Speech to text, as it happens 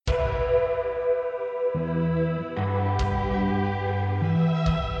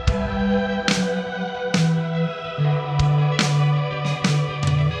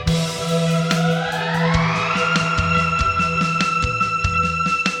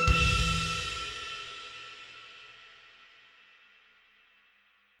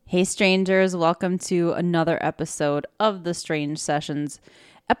Hey strangers, welcome to another episode of the Strange Sessions,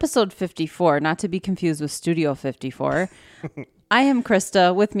 episode 54, not to be confused with Studio 54. I am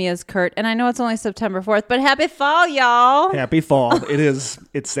Krista, with me is Kurt, and I know it's only September 4th, but happy fall, y'all! Happy fall. It is.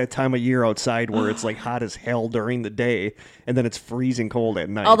 It's that time of year outside where it's like hot as hell during the day, and then it's freezing cold at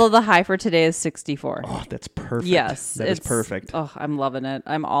night. Although the high for today is 64. Oh, that's perfect. Yes. That is perfect. Oh, I'm loving it.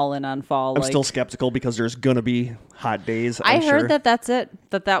 I'm all in on fall. I'm still skeptical because there's going to be hot days, I I'm heard sure. that was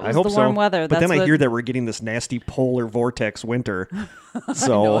I hope the warm weather. But then I hear that we're getting this nasty polar vortex winter.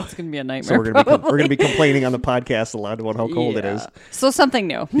 So I know, it's going to be a nightmare. So we're going to be complaining on the podcast a lot about how cold it is. So something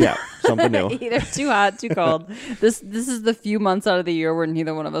new. Yeah, something new. Either too hot, too cold. This is the few months out of the year where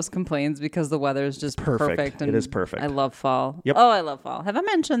neither one of us complains because the weather is just perfect. It is perfect. I love fall. Yep. Oh, I love fall. Have I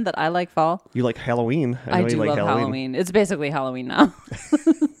mentioned that I like fall? You like Halloween? I do love Halloween. It's basically Halloween now.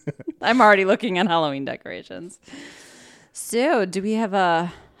 I'm already looking at Halloween decorations. So, do we have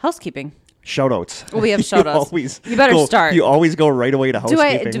a housekeeping? Shoutouts. Well, we have shoutouts. You better start. You always go right away to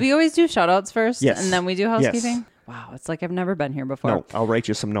housekeeping. Do we always do shoutouts first? Yes. And then we do housekeeping? Yes. Wow, it's like I've never been here before. No, I'll write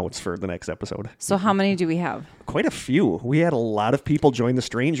you some notes for the next episode. So how many do we have? Quite a few. We had a lot of people join the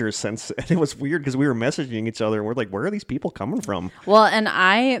Strangers and it was weird because we were messaging each other and we're like, where are these people coming from? Well, and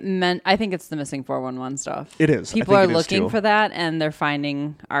I think it's the missing 411 stuff. It is. People are looking for that and they're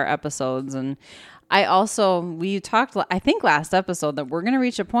finding our episodes. And we talked, I think last episode, that we're going to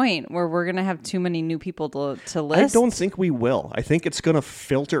reach a point where we're going to have too many new people to list. I don't think we will. I think it's going to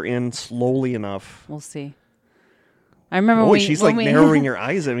filter in slowly enough. We'll see. I remember she's like narrowing her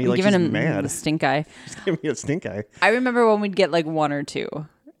eyes at me like she's mad. The stink eye. She's giving me a stink eye. I remember when we'd get like one or two.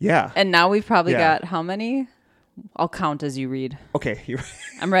 Yeah. And now we've probably got how many? I'll count as you read. Okay.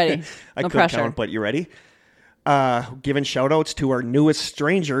 I'm ready. I could pressure. count, but you ready? Giving shout outs to our newest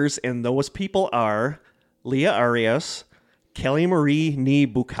strangers, and those people are Leah Arias, Kelly Marie Ni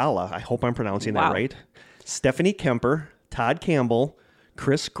Bukala. I hope I'm pronouncing that right. Stephanie Kemper, Todd Campbell,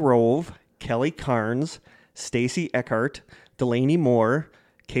 Chris Grove, Kelly Carnes, Stacy Eckhart, Delaney Moore,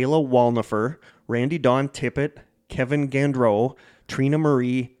 Kayla Walnifer, Randy Dawn Tippett, Kevin Gandreau, Trina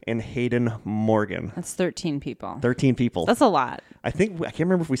Marie, and Hayden Morgan. That's 13 people. 13 people. That's a lot. I can't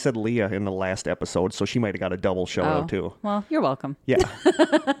remember if we said Leah in the last episode, so she might have got a double shout out too. Well, you're welcome. Yeah.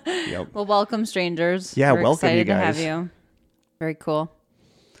 Yep. Well, welcome, strangers. Yeah, We're welcome, you excited guys. to have you. Very cool.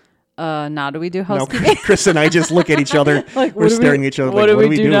 Now do we do No, housekeeping? Chris and I just look at each other. Like, we're staring at each other. What like, do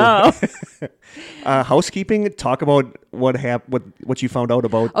we do now? Housekeeping. Talk about what you found out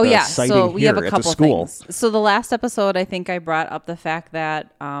about the sighting so we here have a at couple the school. things. So the last episode, I think I brought up the fact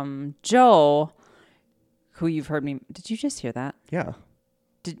that Joe, who you've heard me, did you just hear that? Yeah.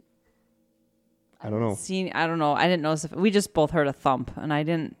 I don't know. I don't know. I didn't notice if we just both heard a thump, and I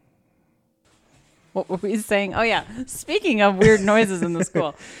didn't. What were we saying? Oh yeah. Speaking of weird noises in the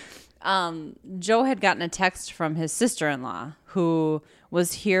school. Joe had gotten a text from his sister-in-law who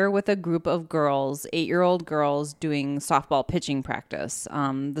was here with a group of girls, 8-year-old girls, doing softball pitching practice.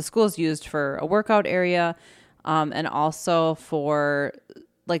 The school is used for a workout area and also for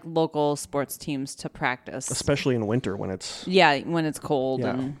like local sports teams to practice. Especially in winter when it's... Yeah, when it's cold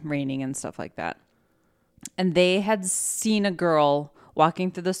and raining and stuff like that. And they had seen a girl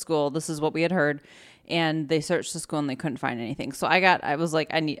walking through the school. This is what we had heard. And they searched the school and they couldn't find anything. So I was like,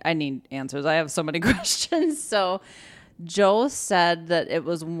 I need answers. I have so many questions. So Joe said that it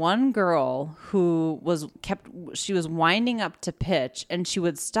was one girl who she was winding up to pitch and she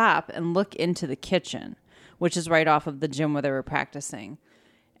would stop and look into the kitchen, which is right off of the gym where they were practicing.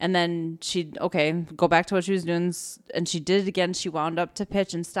 And then she'd, go back to what she was doing. And she did it again. She wound up to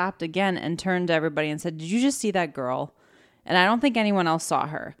pitch and stopped again and turned to everybody and said, "Did you just see that girl?" And I don't think anyone else saw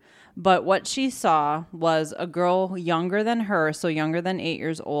her. But what she saw was a girl younger than her, so younger than 8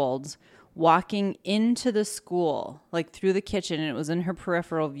 years old, walking into the school, like through the kitchen, and it was in her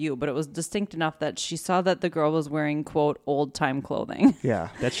peripheral view, but it was distinct enough that she saw that the girl was wearing, quote, old-time clothing. Yeah,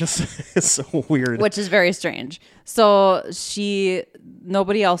 that's just it's so weird. Which is very strange. So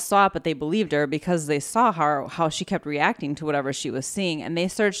nobody else saw it, but they believed her because they saw how she kept reacting to whatever she was seeing, and they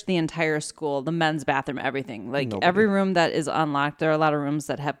searched the entire school, the men's bathroom, everything. Like every room that is unlocked, there are a lot of rooms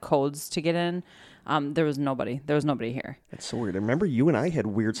that have codes to get in. There was nobody here. That's so weird. I remember you and I had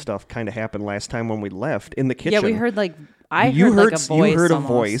weird stuff kind of happen last time when we left in the kitchen. Yeah, we heard you heard a voice. You heard almost.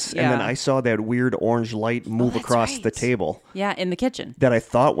 a voice, yeah. and then I saw that weird orange light move across the table. Yeah, in the kitchen. That I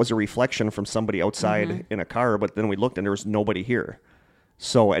thought was a reflection from somebody outside in a car, but then we looked and there was nobody here.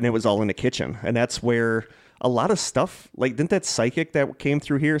 So, and it was all in the kitchen. And that's where a lot of stuff, like, didn't that psychic that came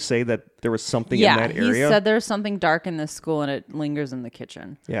through here say that there was something in that area? Yeah, he said there's something dark in this school and it lingers in the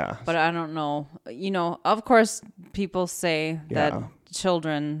kitchen. Yeah. But I don't know. You know, of course, people say that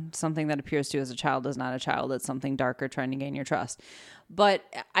children, something that appears to you as a child is not a child. It's something darker trying to gain your trust. But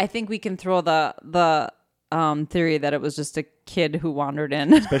I think we can throw the theory that it was just a kid who wandered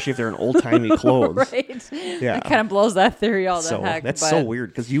in. Especially if they're in old-timey clothes. Right. Yeah. It kind of blows that theory all the heck. That's so weird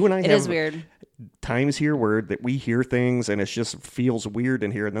because you and I have... It is weird. Times here where that we hear things and it just feels weird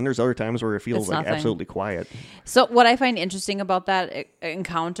in here, and then there's other times where it feels like absolutely quiet. So what I find interesting about that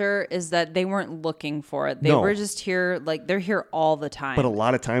encounter is that they weren't looking for it. They were just here, like they're here all the time. But a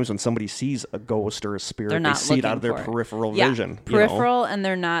lot of times when somebody sees a ghost or a spirit, they see it out of their peripheral vision. Peripheral, and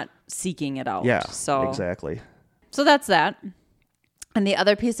they're not seeking it out. Yeah, exactly. So that's that. And the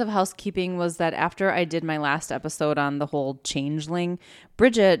other piece of housekeeping was that after I did my last episode on the whole changeling,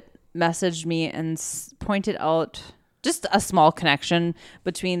 Bridget messaged me and pointed out just a small connection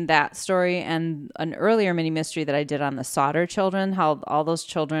between that story and an earlier mini mystery that I did on the Sauter children, how all those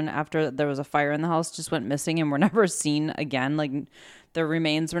children, after there was a fire in the house, just went missing and were never seen again. Like their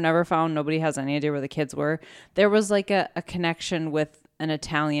remains were never found. Nobody has any idea where the kids were. There was like a connection with an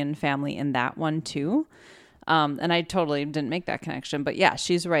Italian family in that one too. And I totally didn't make that connection, but yeah,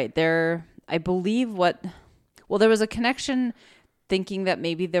 she's right there. I believe there was a connection thinking that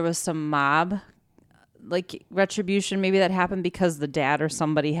maybe there was some mob like retribution maybe that happened because the dad or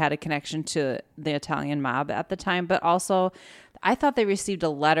somebody had a connection to the Italian mob at the time. But also I thought they received a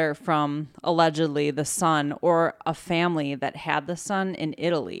letter from allegedly the son or a family that had the son in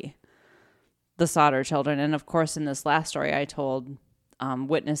Italy, the Sauter children. And of course, in this last story I told,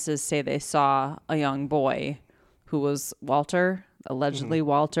 witnesses say they saw a young boy who was allegedly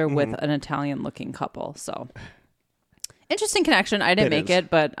Walter, with an Italian looking couple. So interesting connection. I didn't make it,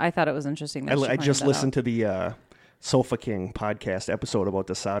 but I thought it was interesting. I just listened to the Sofa King podcast episode about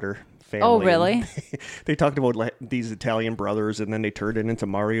the Sauter family. Oh, really? They talked about these Italian brothers, and then they turned it into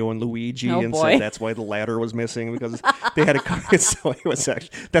Mario and Luigi, said that's why the ladder was missing, because they had a... So it was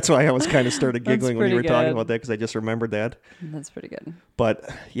actually, that's why I was kind of started giggling when you were talking about that, because I just remembered that. That's pretty good. But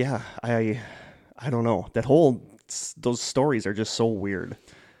yeah, I don't know. Those stories are just so weird.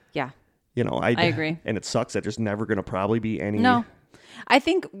 Yeah. I agree. And it sucks that there's never going to probably be any... No. I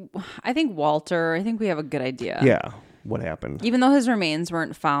think Walter, I think we have a good idea. Yeah. What happened? Even though his remains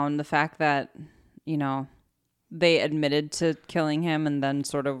weren't found, the fact that, they admitted to killing him and then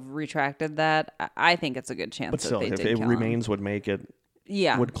sort of retracted that, I think it's a good chance but still, that they did if kill remains him. Would make it...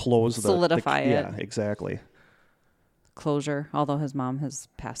 Yeah. Would close solidify it. Yeah, exactly. Closure, although his mom has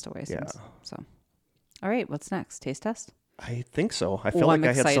passed away since. Yeah. So, all right, what's next? Taste test? I think so. I feel like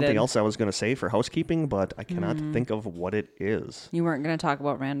I had something else I was going to say for housekeeping, but I cannot think of what it is. You weren't going to talk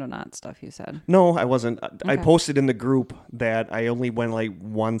about Randonaut stuff, you said. No, I wasn't. Okay. I posted in the group that I only went like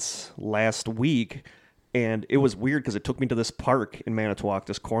once last week, and it was weird because it took me to this park in Manitowoc,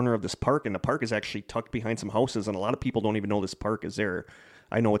 this corner of this park, and the park is actually tucked behind some houses, and a lot of people don't even know this park is there.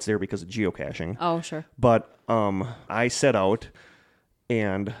 I know it's there because of geocaching. Oh, sure. But I set out...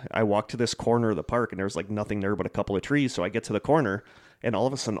 And I walked to this corner of the park, and there was like nothing there but a couple of trees. So I get to the corner, and all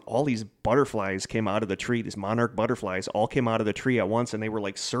of a sudden, all these butterflies came out of the tree. These monarch butterflies all came out of the tree at once, and they were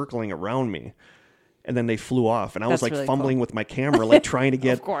like circling around me. And then they flew off, and I was like really fumbling with my camera, like trying to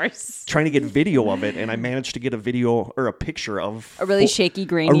get, video of it. And I managed to get a video or a picture of a really shaky,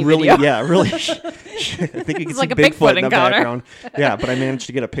 grainy video. Yeah, really. I think you can see like a Bigfoot in the background. Yeah, but I managed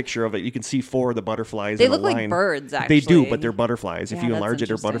to get a picture of it. You can see 4 of the butterflies. They in look a line. Like birds, actually. They do, but they're butterflies. If you enlarge it,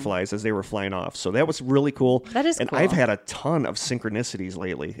 they're butterflies as they were flying off. So that was really cool. That is cool. And I've had a ton of synchronicities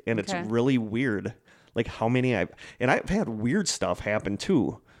lately, and it's really weird. Like how many I've had weird stuff happen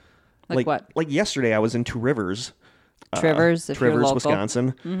too. Like what? Like yesterday, I was in Two Rivers. Trivers,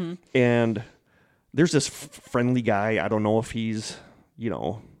 Wisconsin. And there's this friendly guy. I don't know if he's,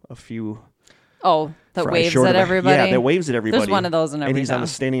 a few... Oh, that waves at everybody? Yeah, that waves at everybody. There's one of those in every town. And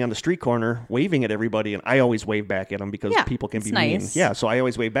he's standing on the street corner waving at everybody. And I always wave back at him because people can be mean. Yeah, so I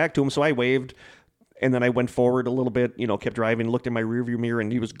always wave back to him. So I waved. And then I went forward a little bit, kept driving, looked in my rearview mirror,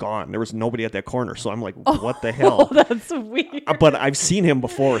 and he was gone. There was nobody at that corner. So I'm like, what the hell? Oh, that's weird. But I've seen him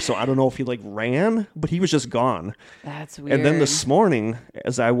before, so I don't know if he ran, but he was just gone. That's weird. And then this morning,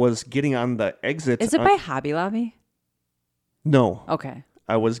 as I was getting on the exit... Is it by Hobby Lobby? No. Okay.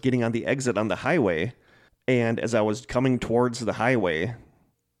 I was getting on the exit on the highway, and as I was coming towards the highway,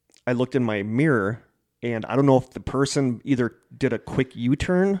 I looked in my mirror, and I don't know if the person either did a quick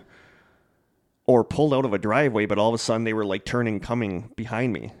U-turn or pulled out of a driveway, but all of a sudden they were like coming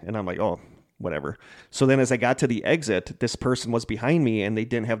behind me. And I'm like, oh, whatever. So then as I got to the exit, this person was behind me and they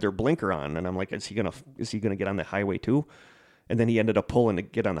didn't have their blinker on. And I'm like, is he gonna get on the highway too? And then he ended up pulling to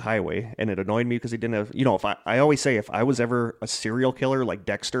get on the highway, and it annoyed me because he didn't have, if I always say if I was ever a serial killer like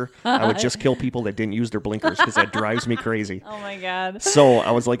Dexter, I would just kill people that didn't use their blinkers because that drives me crazy. Oh my God. So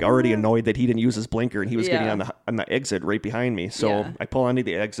I was like already annoyed that he didn't use his blinker and he was getting on the exit right behind me. So I pull onto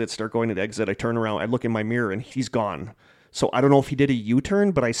the exit, start going to the exit. I turn around, I look in my mirror and he's gone. So I don't know if he did a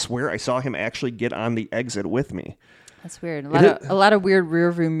U-turn, but I swear I saw him actually get on the exit with me. That's weird. A lot of weird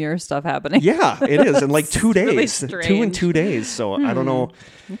rear view mirror stuff happening. Yeah, it is. In like 2 days. Really 2 in 2 days. So I don't know.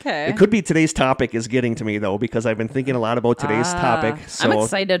 Okay. It could be today's topic is getting to me, though, because I've been thinking a lot about today's topic. So, I'm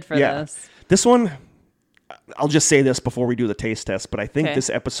excited for this. This one, I'll just say this before we do the taste test, but I think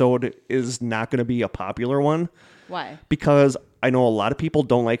this episode is not going to be a popular one. Why? Because I know a lot of people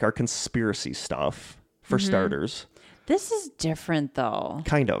don't like our conspiracy stuff, for starters. This is different, though.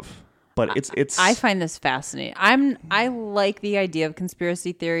 Kind of. But it's. I find this fascinating. I like the idea of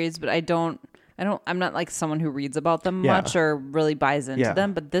conspiracy theories, but I'm not like someone who reads about them much or really buys into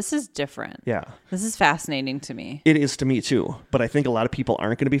them. But this is different. Yeah, this is fascinating to me. It is to me too. But I think a lot of people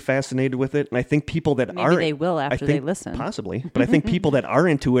aren't going to be fascinated with it, and I think people that maybe they will after they listen, possibly. But I think people that are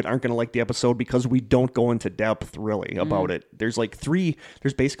into it aren't going to like the episode because we don't go into depth really about it. There's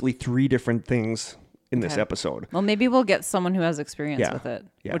basically three different things in this episode. Well, maybe we'll get someone who has experience with it,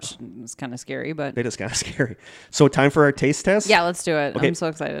 which is kind of scary, but it is kind of scary. So time for our taste test? Yeah, let's do it. Okay. I'm so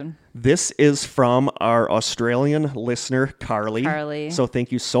excited. This is from our Australian listener, Carly. So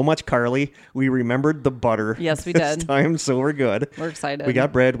thank you so much, Carly. We remembered the butter. Yes, we this did. time, so we're good. We're excited. We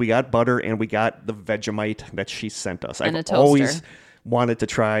got bread, we got butter, and we got the Vegemite that she sent us. And I've always wanted to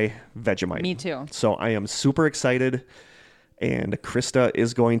try Vegemite. Me too. So I am super excited, and Krista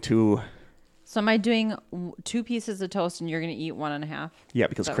is going to... So am I doing 2 pieces of toast and you're going to eat 1.5? Yeah,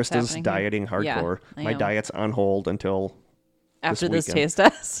 because Krista's dieting hardcore. Yeah, my diet's on hold until after this taste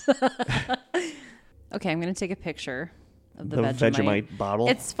test. Okay, I'm going to take a picture of the Vegemite bottle.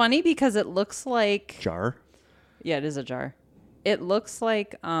 It's funny because it looks like... Jar? Yeah, it is a jar. It looks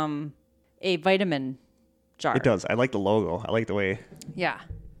like a vitamin jar. It does. I like the logo. I like the way... Yeah.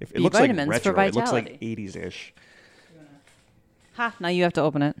 It looks like retro. It looks like 80s-ish. Ha, now you have to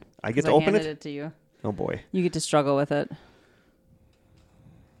open it. I get to open it? I handed it to you. Oh, boy. You get to struggle with it.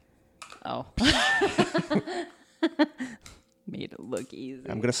 Oh. Made it look easy.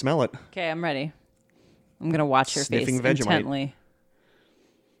 I'm going to smell it. Okay, I'm ready. I'm going to watch your face intently.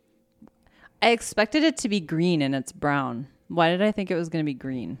 I expected it to be green and it's brown. Why did I think it was going to be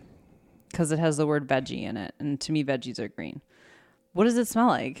green? Because it has the word veggie in it. And to me, veggies are green. What does it smell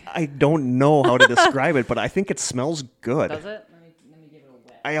like? I don't know how to describe it, but I think it smells good. Does it? Let me give it a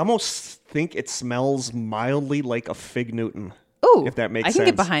whiff. I almost think it smells mildly like a Fig Newton. Ooh, if that makes sense. I can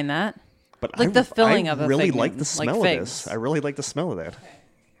get behind that. But like the filling of a really Fig like Newton, the smell of this. I really like the smell of that. Okay.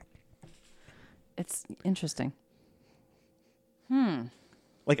 It's interesting.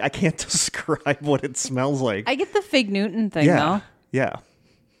 Like, I can't describe what it smells like. I get the Fig Newton thing, though. Yeah.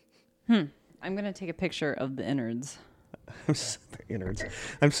 I'm going to take a picture of the innards. The innards.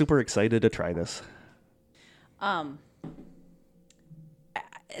 I'm super excited to try this.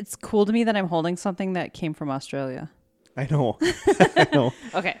 It's cool to me that I'm holding something that came from Australia. I know. I know.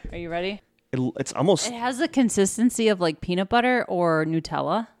 Okay, are you ready? It's almost... It has the consistency of like peanut butter or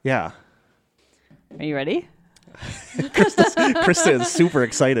Nutella. Yeah. Are you ready? Krista is super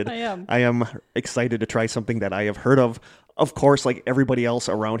excited. I am excited to try something that I have heard of. Of course, like everybody else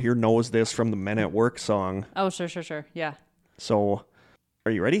around here knows this from the Men at Work song. Oh, sure. Yeah. So,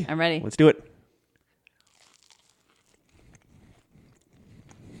 are you ready? I'm ready. Let's do it.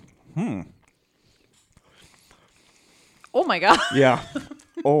 Oh my God. Yeah.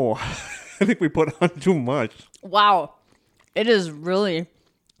 Oh, I think we put on too much. Wow. It is really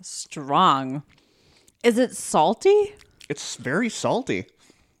strong. Is it salty? It's very salty.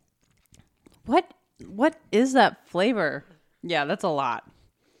 What is that flavor? Yeah, that's a lot.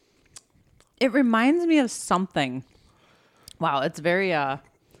 It reminds me of something. Wow, it's very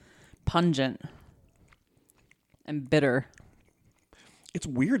pungent and bitter. It's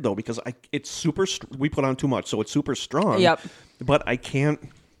weird though because it's super. We put on too much, so it's super strong. Yep. But I can't.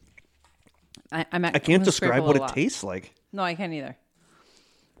 I can't describe what it tastes like. No, I can't either.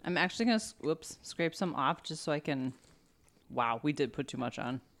 I'm actually gonna scrape some off just so I can. Wow, we did put too much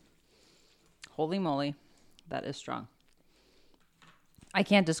on. Holy moly, that is strong. I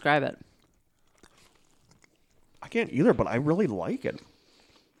can't describe it. I can't either, but I really like it.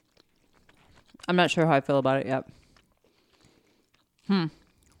 I'm not sure how I feel about it yet.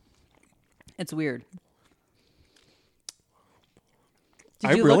 It's weird.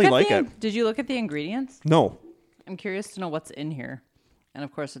 I really like it. Did you look at the ingredients? No. I'm curious to know what's in here. And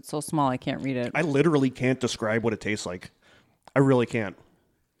of course, it's so small I can't read it. I literally can't describe what it tastes like. I really can't.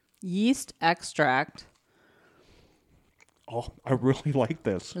 Yeast extract. Oh, I really like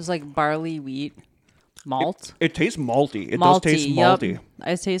this. There's like barley, wheat, malt. It tastes malty. It Malty, does taste malty. Yep.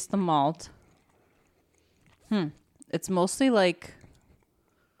 I taste the malt. It's mostly like...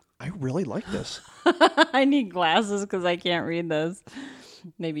 I really like this. I need glasses because I can't read this.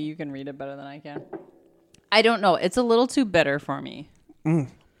 Maybe you can read it better than I can. I don't know. It's a little too bitter for me.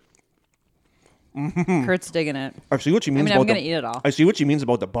 Kurt's digging it. I see what she means. I'm going to eat it all. I see what she means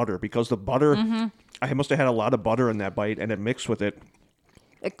about the butter, because the butter, I must have had a lot of butter in that bite, and it mixed with it.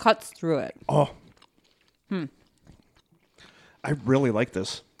 It cuts through it. Oh. I really like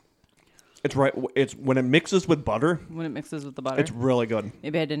this. It's right. It's when it mixes with butter. When it mixes with the butter. It's really good.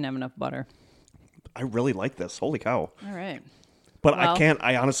 Maybe I didn't have enough butter. I really like this. Holy cow. All right. But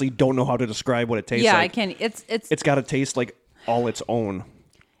I honestly don't know how to describe what it tastes like. Yeah, I can. It's got to taste like all its own.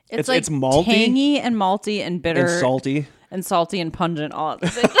 It's like malty, tangy and malty and bitter and salty and pungent all at the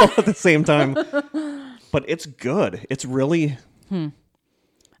same time. all at the same time. But it's good. It's really. I'm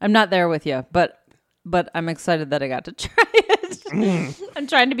not there with you, but I'm excited that I got to try it. I'm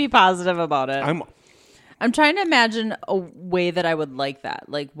trying to be positive about it. I'm trying to imagine a way that I would like that.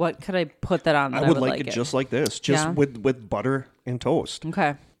 Like, what could I put that on that I would like it? Just like this. Just with butter and toast.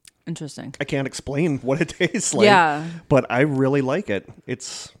 Okay. Interesting. I can't explain what it tastes like. Yeah. But I really like it.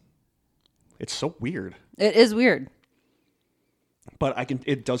 It's so weird. It is weird. But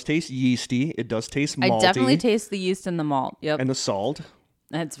it does taste yeasty. It does taste malty. I definitely taste the yeast and the malt. Yep. And the salt.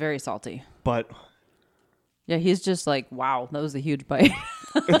 And it's very salty. But yeah, he's just like, wow, that was a huge bite.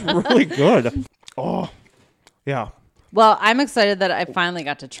 It's really good. Oh, yeah. Well, I'm excited that I finally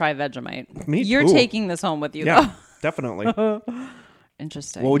got to try Vegemite. Me You're too. taking this home with you, Yeah, though. definitely.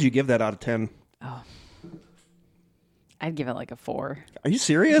 Interesting. What would you give that out of 10? Oh, I'd give it like a 4. Are you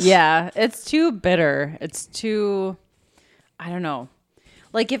serious? Yeah, it's too bitter. It's too, I don't know.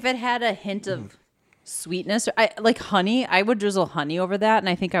 Like if it had a hint of sweetness, like honey, I would drizzle honey over that, and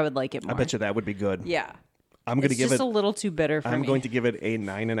I think I would like it more. I bet you that would be good. Yeah. I'm going to give it. It's just a little too bitter for me. I'm going to give it a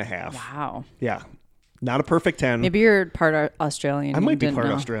 9.5. Wow. Yeah. Not a perfect 10. Maybe you're part Australian. I might be part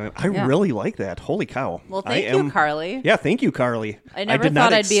Australian. I really like that. Holy cow. Well, thank you, Carly. Yeah, thank you, Carly. I never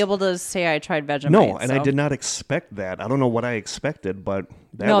thought I'd be able to say I tried Vegemite. No, and I did not expect that. I don't know what I expected, but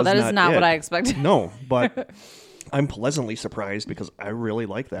that is not what I expected. No, but I'm pleasantly surprised because I really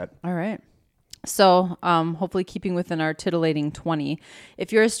like that. All right. So hopefully keeping within our titillating 20.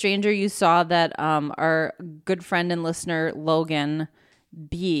 If you're a stranger, you saw that our good friend and listener, Logan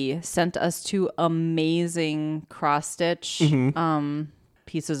B, sent us 2 amazing cross-stitch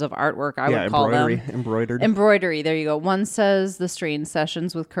pieces of artwork, I would call them. Embroidery, there you go. One says The Strange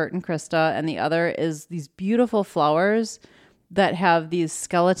Sessions with Kurt and Krista, and the other is these beautiful flowers that have these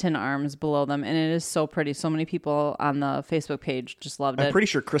skeleton arms below them, and it is so pretty. So many people on the Facebook page just loved it. I'm pretty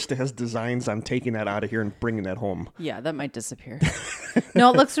sure Krista has designs on taking that out of here and bringing that home. Yeah, that might disappear.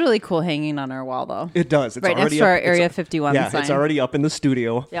 No, it looks really cool hanging on our wall, though. It does. It's right next to our Area 51 sign. Yeah, it's already up in the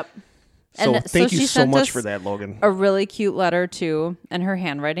studio. Yep. So thank you so much for that, Logan. A really cute letter, too, and her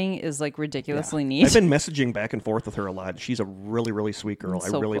handwriting is like ridiculously neat. I've been messaging back and forth with her a lot. She's a really, really sweet girl. I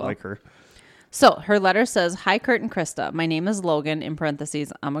really like her. So her letter says, "Hi, Kurt and Krista. My name is Logan, in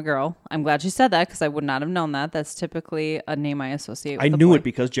parentheses, I'm a girl." I'm glad she said that because I would not have known that. That's typically a name I associate with I knew it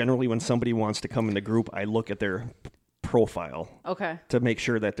because generally when somebody wants to come in the group, I look at their profile. Okay. To make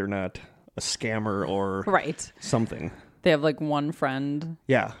sure that they're not a scammer or something. They have like one friend.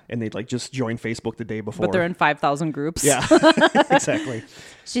 Yeah. And they'd like just join Facebook the day before. But they're in 5,000 groups. Yeah, exactly.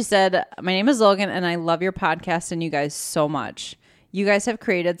 She said, "My name is Logan and I love your podcast and you guys so much. You guys have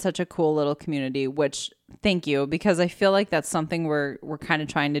created such a cool little community," which thank you, because I feel like that's something we're kind of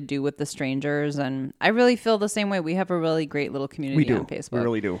trying to do with the strangers. And I really feel the same way. We have a really great little community on Facebook. We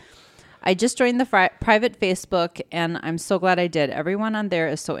really do. I just joined the private Facebook and I'm so glad I did. Everyone on there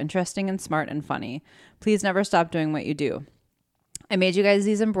is so interesting and smart and funny. Please never stop doing what you do. I made you guys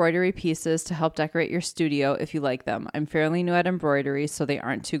these embroidery pieces to help decorate your studio if you like them. I'm fairly new at embroidery, so they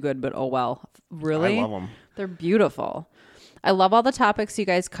aren't too good, but oh well. Really? I love them. They're beautiful. I love all the topics you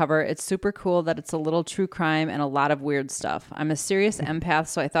guys cover. It's super cool that it's a little true crime and a lot of weird stuff. I'm a serious empath,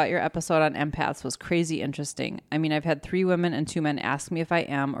 so I thought your episode on empaths was crazy interesting. I mean, I've had 3 women and 2 men ask me if I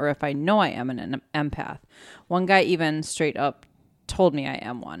am or if I know I am an empath. One guy even straight up told me I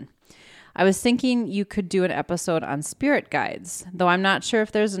am one. I was thinking you could do an episode on spirit guides. Though I'm not sure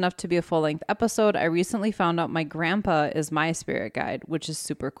if there's enough to be a full-length episode, I recently found out my grandpa is my spirit guide, which is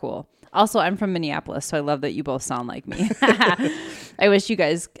super cool. Also, I'm from Minneapolis, so I love that you both sound like me. I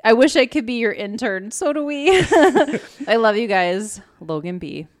wish I could be your intern. So do we. I love you guys. Logan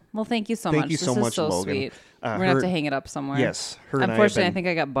B. Well, thank you so much. Thank you so much, Logan. Sweet. We're going to have to hang it up somewhere. Yes. Unfortunately, I think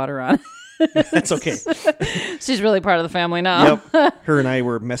I got butter on it. That's okay. She's really part of the family now. Yep. Her and I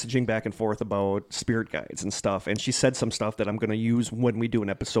were messaging back and forth about spirit guides and stuff. And she said some stuff that I'm going to use when we do an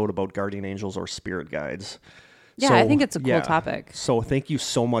episode about guardian angels or spirit guides. Yeah, So, I think it's a cool topic. So thank you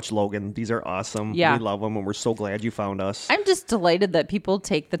so much, Logan. These are awesome. Yeah. We love them, and we're so glad you found us. I'm just delighted that people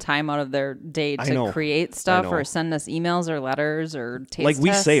take the time out of their day to create stuff or send us emails or letters or taste like we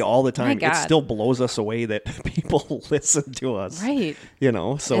tests. say all the time, it still blows us away that people listen to us. Right.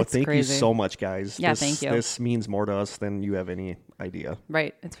 So It's thank crazy. you so much, guys. Yeah, thank you. This means more to us than you have any idea.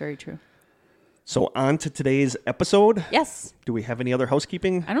 Right. It's very true. So on to today's episode. Yes. Do we have any other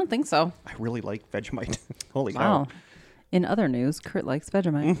housekeeping? I don't think so. I really like Vegemite. Holy Wow. cow. In other news, Kurt likes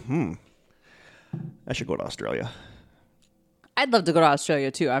Vegemite. Mm-hmm. I should go to Australia. I'd love to go to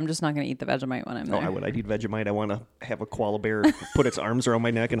Australia, too. I'm just not going to eat the Vegemite when I'm there. I would. I'd eat Vegemite. I want to have a koala bear put its arms around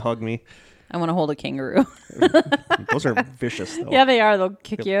my neck and hug me. I want to hold a kangaroo. Those are vicious, though. Yeah, they are. They'll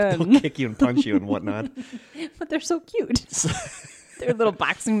kick you in. They'll kick you and punch you and whatnot. But they're so cute. They're little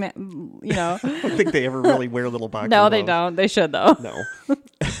boxing, I don't think they ever really wear little boxing No, gloves. they don't. They should, though. No.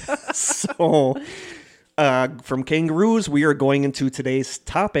 So, from kangaroos, we are going into today's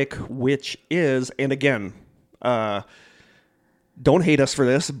topic, which is, and again, don't hate us for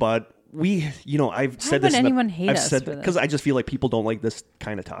this, but I've said this. Anyone hate us for this? Because I just feel like people don't like this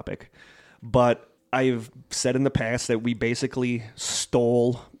kind of topic. But I've said in the past that we basically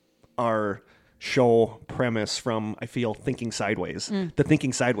stole our show premise from, I feel, Thinking Sideways, the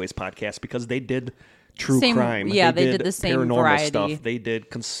Thinking Sideways podcast, because they did true crime. Yeah, they did the same paranormal variety stuff. They did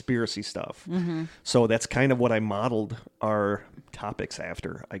conspiracy stuff. Mm-hmm. So that's kind of what I modeled our topics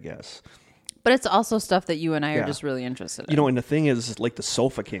after, I guess. But it's also stuff that you and I are just really interested in. And the thing is, like the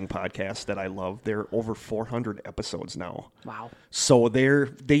Sofa King podcast that I love, they're over 400 episodes now. Wow. So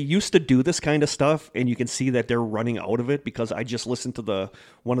they used to do this kind of stuff, and you can see that they're running out of it, because I just listened to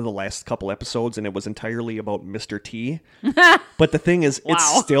one of the last couple episodes, and it was entirely about Mr. T. But the thing is,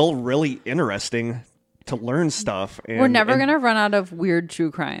 it's still really interesting to learn stuff. And, we're never going to run out of weird true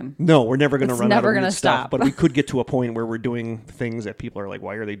crime. No, we're never going to run out of weird stuff. Stop. But we could get to a point where we're doing things that people are like,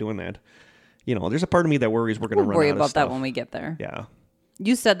 why are they doing that? There's a part of me that worries we're going to run out of stuff. We'll worry about that when we get there. Yeah.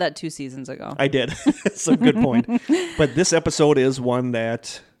 You said that 2 seasons ago. I did. It's a good point. But this episode is one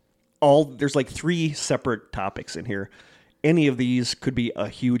that there's like 3 separate topics in here. Any of these could be a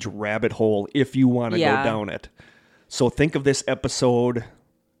huge rabbit hole if you want to go down it. So think of this episode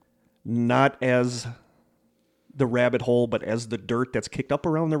not as the rabbit hole, but as the dirt that's kicked up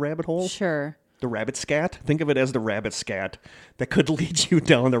around the rabbit hole. Sure. The rabbit scat. Think of it as the rabbit scat that could lead you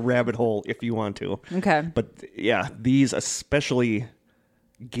down the rabbit hole if you want to. Okay. But yeah, these, especially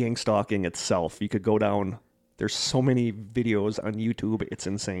Gangstalking itself, you could go down. There's so many videos on YouTube. It's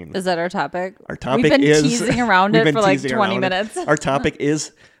insane. Is that our topic? Our topic We've been is teasing around it for like 20 minutes. Our topic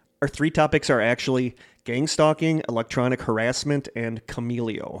is, our 3 topics are actually Gangstalking, electronic harassment, and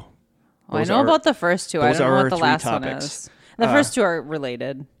Chameleo. I know about the first 2. I don't know what the last topics. one is. The first 2 are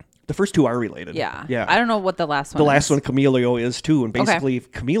related. The first 2 are related. Yeah. Yeah. I don't know what the last one is. is. The last one, Chameleo, is too. And basically,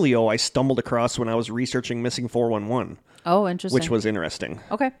 Chameleo, I stumbled across when I was researching Missing 411. Oh, interesting. Which was interesting.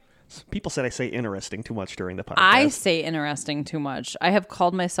 Okay. People said I say interesting too much during the podcast. I say interesting too much. I have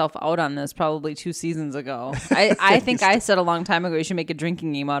called myself out on this probably 2 seasons ago. I think I said a long time ago you should make a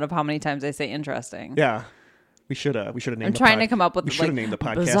drinking game out of how many times I say interesting. Yeah. We should have named I'm trying to come up with we should have named the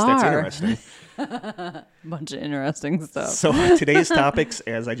podcast bizarre. That's interesting. Bunch of interesting stuff. So today's topics,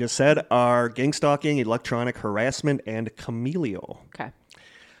 as I just said, are Gangstalking, electronic harassment, and Chameleo. Okay.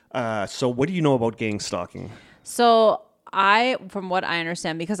 So what do you know about Gangstalking? So from what I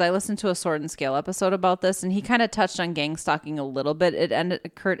understand, because I listened to a Sword and Scale episode about this, and he kind of touched on Gangstalking a little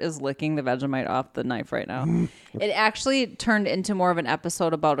bit. Kurt is licking the Vegemite off the knife right now. It actually turned into more of an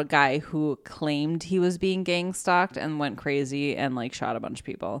episode about a guy who claimed he was being gang-stalked and went crazy and like shot a bunch of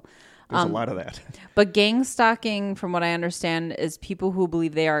people. There's a lot of that. But gang-stalking, from what I understand, is people who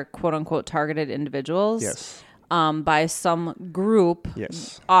believe they are quote-unquote targeted individuals. Yes. By some group,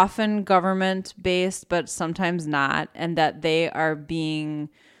 yes, often government-based, but sometimes not, and that they are being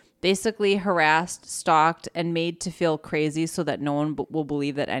basically harassed, stalked, and made to feel crazy so that no one will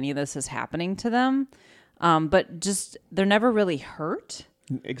believe that any of this is happening to them. But just, they're never really hurt.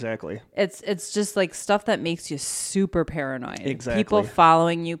 Exactly. It's just like stuff that makes you super paranoid. Exactly. People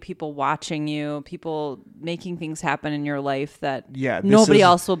following you, people watching you, people making things happen in your life that nobody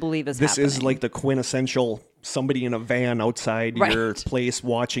else will believe is happening. This is like the quintessential somebody in a van outside your place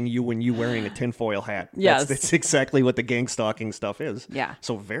watching you when you wearing a tinfoil hat. Yes. That's exactly what the gang stalking stuff is. Yeah.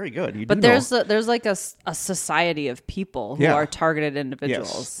 So very good. But there's like a society of people who are targeted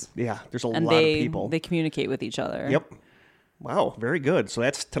individuals. Yes. Yeah. There's a lot of people. They communicate with each other. Yep. Wow, very good. So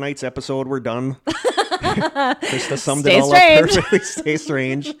that's tonight's episode. We're done. Krista summed it all up perfectly. Stay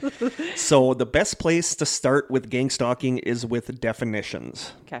strange. So the best place to start with gang stalking is with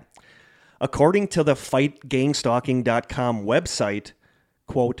definitions. Okay. According to the fightgangstalking.com website,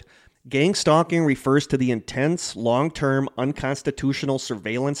 quote, gang stalking refers to the intense, long-term, unconstitutional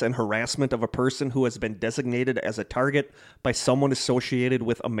surveillance and harassment of a person who has been designated as a target by someone associated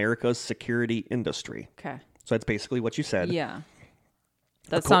with America's security industry. Okay. So that's basically what you said. Yeah.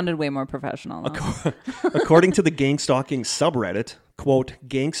 That sounded way more professional. According to the gang stalking subreddit, quote,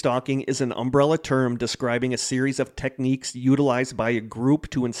 gang stalking is an umbrella term describing a series of techniques utilized by a group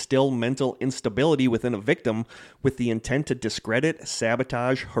to instill mental instability within a victim with the intent to discredit,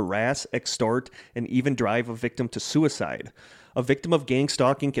 sabotage, harass, extort, and even drive a victim to suicide. A victim of gang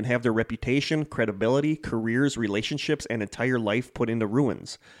stalking can have their reputation, credibility, careers, relationships, and entire life put into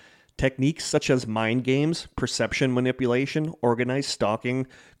ruins. Techniques such as mind games, perception manipulation, organized stalking,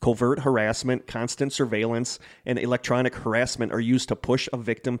 covert harassment, constant surveillance, and electronic harassment are used to push a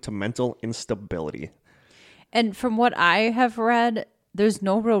victim to mental instability. And from what I have read, there's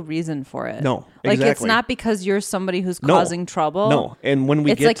no real reason for it. No, like exactly. It's not because you're somebody who's causing trouble. No, and when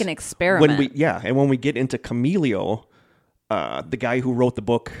we it's like an experiment. When we get into Chameleo, the guy who wrote the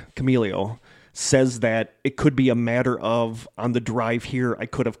book Chameleo says that it could be a matter of, on the drive here, I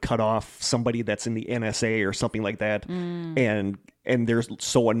could have cut off somebody that's in the NSA or something like that. And they're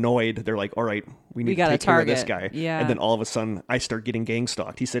so annoyed. They're like, all right, we need to take care of this guy. Yeah. And then all of a sudden I start getting gang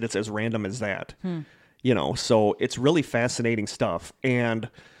stalked. He said it's as random as that. You know, so it's really fascinating stuff. And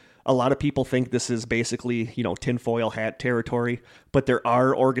a lot of people think this is basically, you know, tinfoil hat territory, but there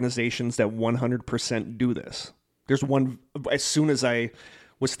are organizations that 100% do this. There's one, as soon as I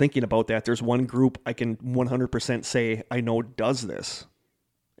was thinking about that, there's one group I can 100% say I know does this.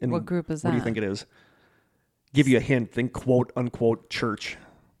 And what group is that? What do you think it is? Give you a hint. Think quote unquote church.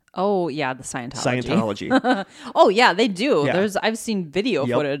 Oh yeah, the Scientology. Oh yeah, they do. Yeah. I've seen video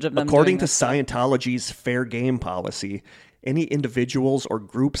footage of them. According to stuff. Scientology's fair game policy, any individuals or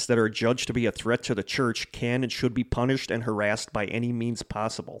groups that are judged to be a threat to the church can and should be punished and harassed by any means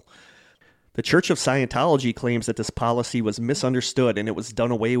possible. The Church of Scientology claims that this policy was misunderstood and it was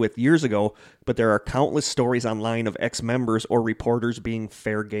done away with years ago, but there are countless stories online of ex-members or reporters being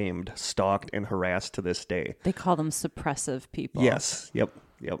fair-gamed, stalked, and harassed to this day. They call them suppressive people. Yes. Yep.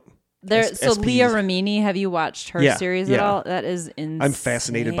 So Leah Remini, have you watched her series at all? That is insane. I'm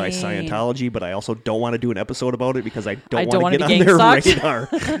fascinated by Scientology, but I also don't want to do an episode about it because I don't want to get on their radar.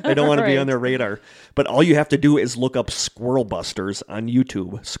 I don't want to be on their radar. But all you have to do is look up Squirrel Busters on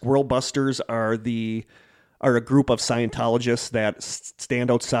YouTube. Squirrel Busters are a group of Scientologists that stand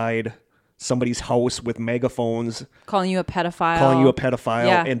outside somebody's house with megaphones, calling you a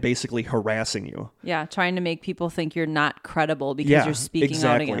pedophile, and basically harassing you. Yeah, trying to make people think you're not credible because you're speaking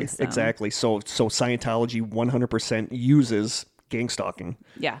out against them. Exactly. So Scientology 100% uses gang stalking.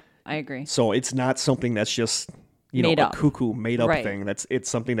 Yeah, I agree. So it's not something that's just a cuckoo made up thing. It's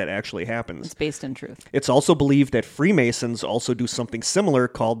something that actually happens. It's based in truth. It's also believed that Freemasons also do something similar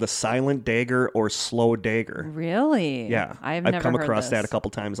called the silent dagger or slow dagger. Really? Yeah. I've never heard come across that a this. couple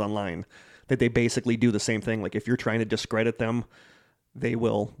times online. That they basically do the same thing. Like if you're trying to discredit them, they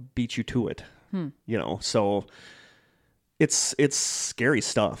will beat you to it. You know, so it's scary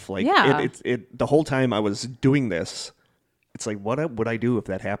stuff. Like the whole time I was doing this, it's like, what would I do if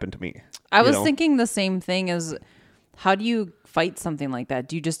that happened to me? I was thinking the same thing as, how do you fight something like that?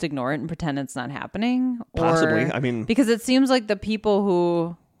 Do you just ignore it and pretend it's not happening? Possibly. I mean, because it seems like the people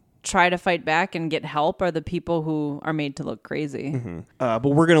who try to fight back and get help are the people who are made to look crazy. But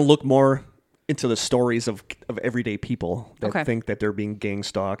we're going to look more into the stories of everyday people that think that they're being gang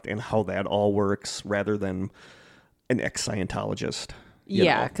stalked and how that all works rather than an ex-Scientologist.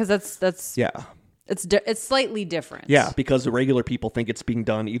 Yeah, because that's it's slightly different. Yeah, because the regular people think it's being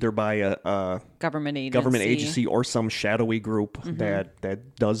done either by a government agency or some shadowy group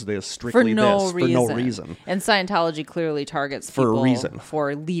that does this strictly for no reason. And Scientology clearly targets people for a reason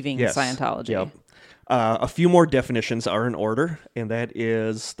for leaving Scientology. Yep. A few more definitions are in order, and that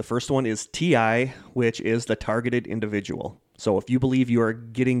is, the first one is TI, which is the targeted individual. So if you believe you are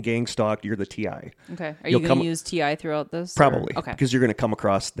getting gang stalked, you're the TI. Okay. Are you going to use TI throughout this? Probably. Okay. Because you're going to come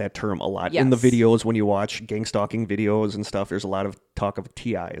across that term a lot. Yes. In the videos, when you watch gang stalking videos and stuff, there's a lot of talk of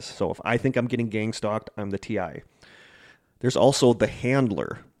TIs. So if I think I'm getting gang stalked, I'm the TI. There's also the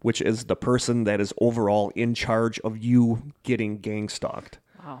handler, which is the person that is overall in charge of you getting gang stalked.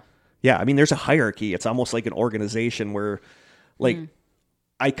 Wow. Yeah, I mean, there's a hierarchy. It's almost like an organization where, like,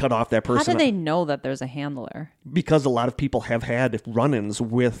 I cut off that person. How do they know that there's a handler? Because a lot of people have had run-ins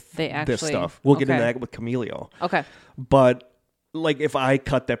with this stuff. We'll get into that with Chameleo. Okay. But, like, if I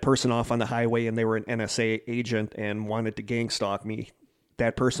cut that person off on the highway and they were an NSA agent and wanted to gang stalk me,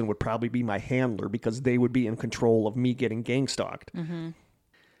 that person would probably be my handler because they would be in control of me getting gang stalked. Mm-hmm.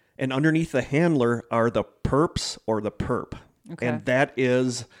 And underneath the handler are the perps or the perp. Okay. And that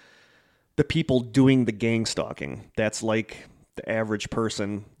is the people doing the gang stalking. That's like the average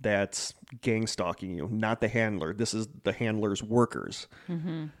person that's gang stalking you, not the handler. This is the handler's workers.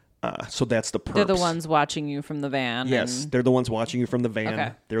 Mm-hmm. So that's the perps. They're the ones watching you from the van. Yes, they're the ones watching you from the van.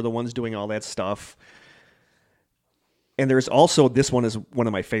 Okay. They're the ones doing all that stuff. And there's also, this one is one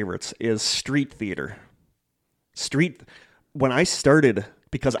of my favorites, is street theater. When I started,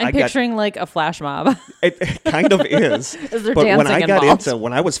 because I'm picturing like a flash mob. It kind of is. Is there but dancing when I got involved?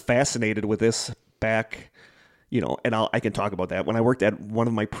 when I was fascinated with this back, and I can talk about that. When I worked at one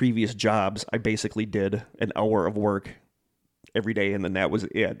of my previous jobs, I basically did an hour of work every day, and then that was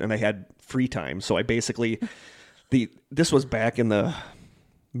it. And I had free time, so I basically this was back in the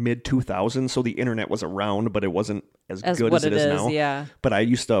mid 2000s, so the internet was around, but it wasn't as good as it is now. Yeah. But I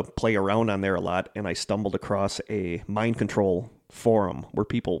used to play around on there a lot, and I stumbled across a mind control forum where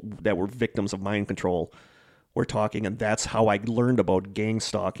people that were victims of mind control were talking, and that's how I learned about gang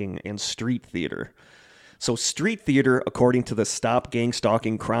stalking and street theater. So street theater, according to the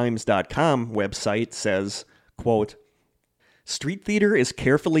StopGangStalkingCrimes.com website, says, quote, street theater is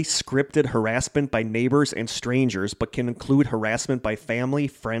carefully scripted harassment by neighbors and strangers, but can include harassment by family,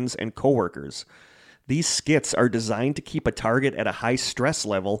 friends, and coworkers. These skits are designed to keep a target at a high stress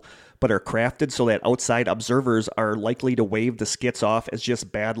level, but are crafted so that outside observers are likely to wave the skits off as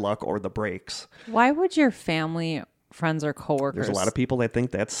just bad luck or the breaks. Why would your family, friends, or coworkers? There's a lot of people that think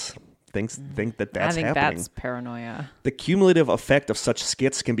that's that's I think happening. that's paranoia. The cumulative effect of such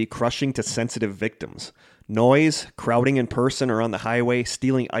skits can be crushing to sensitive victims. Noise, crowding in person or on the highway,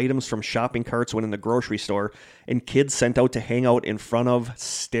 stealing items from shopping carts when in the grocery store, and kids sent out to hang out in front of,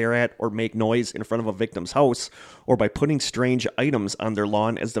 stare at, or make noise in front of a victim's house, or by putting strange items on their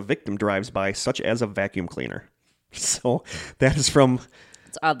lawn as the victim drives by, such as a vacuum cleaner. So that is from...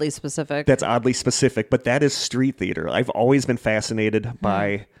 It's oddly specific. That's oddly specific, but that is street theater. I've always been fascinated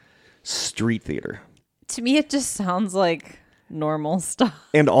by street theater. To me, it just sounds like normal stuff.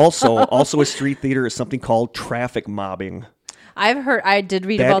 And also a street theater is something called traffic mobbing. I did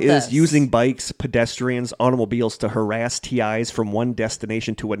read about this. That is using bikes, pedestrians, automobiles to harass TIs from one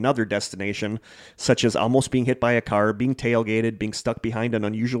destination to another destination, such as almost being hit by a car, being tailgated, being stuck behind an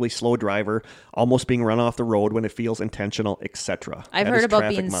unusually slow driver, almost being run off the road when it feels intentional, etc. I've heard about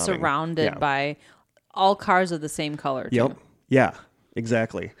being surrounded by all cars of the same color, too. Yep. Yeah,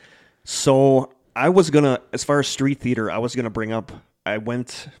 exactly. So I was going to, as far as street theater, I was going to bring up, I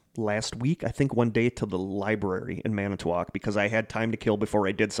went last week, I think one day, to the library in Manitowoc because I had time to kill before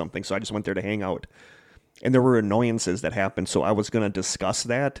I did something. So I just went there to hang out. And there were annoyances that happened. So I was going to discuss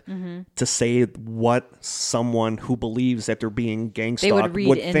that to say what someone who believes that they're being gang stalked would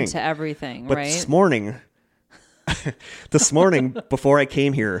read into think. Everything, but right? This morning, before I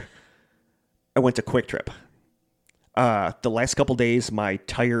came here, I went to Quick Trip. The last couple days, my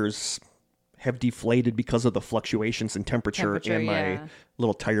tires have deflated because of the fluctuations in temperature and my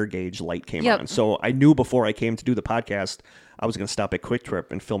little tire gauge light came on. So I knew before I came to do the podcast, I was going to stop at Quick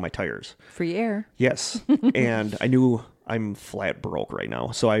Trip and fill my tires. Free air. Yes. And I knew I'm flat broke right now.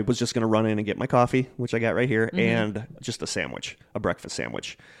 So I was just going to run in and get my coffee, which I got right here, and just a breakfast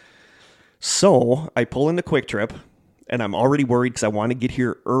sandwich. So I pull into Quick Trip, and I'm already worried because I want to get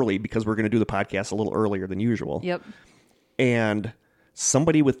here early because we're going to do the podcast a little earlier than usual. Yep. And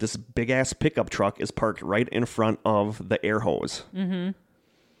somebody with this big-ass pickup truck is parked right in front of the air hose. Mm-hmm.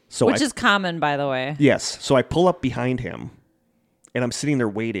 So Which is common, by the way. Yes. So I pull up behind him, and I'm sitting there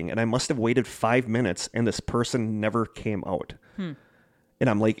waiting, and I must have waited 5 minutes, and this person never came out. And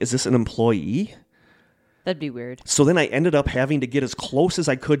I'm like, is this an employee? That'd be weird. So then I ended up having to get as close as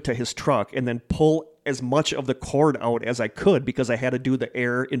I could to his truck and then pull as much of the cord out as I could because I had to do the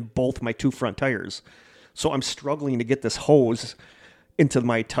air in both my two front tires. So I'm struggling to get this hose into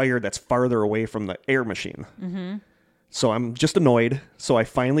my tire that's farther away from the air machine. Mm-hmm. So I'm just annoyed. So I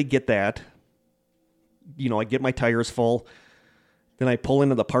finally get that. I get my tires full. Then I pull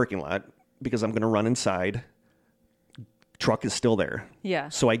into the parking lot because I'm going to run inside. Truck is still there. Yeah.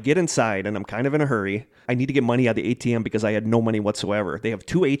 So I get inside and I'm kind of in a hurry. I need to get money out of the ATM because I had no money whatsoever. They have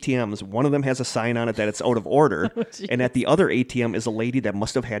 2 ATMs. One of them has a sign on it that it's out of order. And at the other ATM is a lady that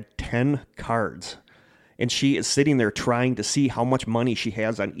must have had 10 cards. And she is sitting there trying to see how much money she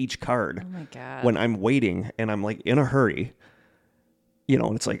has on each card. Oh my God. When I'm waiting and I'm like in a hurry. You know,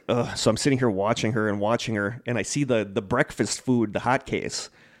 and it's like, ugh. So I'm sitting here watching her. And I see the breakfast food, the hot case.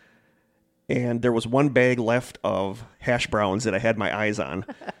 And there was one bag left of hash browns that I had my eyes on.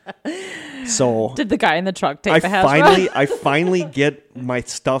 So did the guy in the truck take the hash browns? I finally get my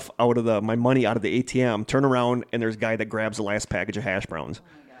stuff my money out of the ATM, turn around, and there's a guy that grabs the last package of hash browns.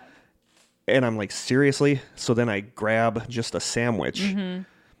 Oh my God. And I'm like, seriously? So then I grab just a sandwich. Mm-hmm.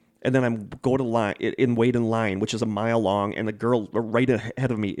 And then I'm go to line and wait in line, which is a mile long, and the girl right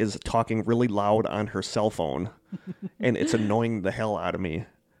ahead of me is talking really loud on her cell phone, and it's annoying the hell out of me.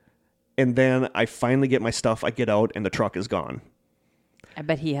 And then I finally get my stuff. I get out, and the truck is gone. I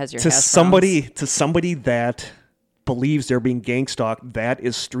bet he has your to somebody that believes they're being gang stalked. That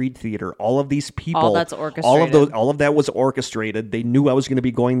is street theater. All of these people, all that's orchestrated. All of that was orchestrated. They knew I was going to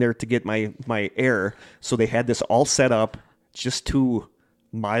be going there to get my air, so they had this all set up just to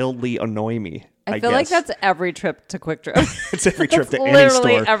mildly annoy me. I feel like that's every trip to Quick Trip. It's every trip to any store.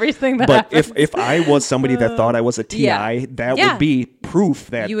 Literally everything that But happens. if I was somebody that thought I was a TI, that would be proof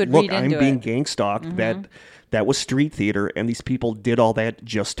that, look, I'm being gang stalked, that was street theater, and these people did all that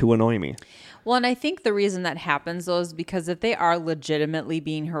just to annoy me. Well, and I think the reason that happens, though, is because if they are legitimately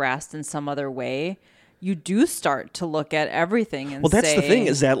being harassed in some other way, you do start to look at everything and that's the thing,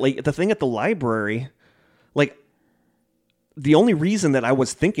 is that, like, the thing at the library, like, the only reason that I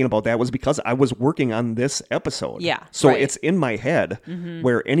was thinking about that was because I was working on this episode. Yeah. So it's in my head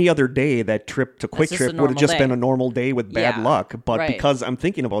where any other day that trip to Quick Trip would have just been a normal day with bad luck. But because I'm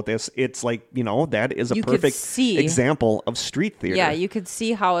thinking about this, it's like, you know, that is a perfect example of street theater. Yeah, you could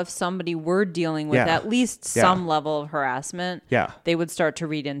see how if somebody were dealing with at least some level of harassment, they would start to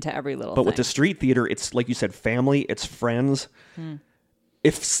read into every little thing. But with the street theater, it's like you said, family, it's friends.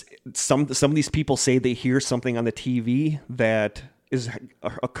 If some of these people say they hear something on the TV that is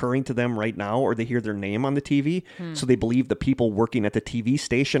occurring to them right now, or they hear their name on the TV, so they believe the people working at the TV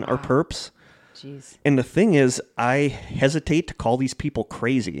station are perps. Jeez. And the thing is, I hesitate to call these people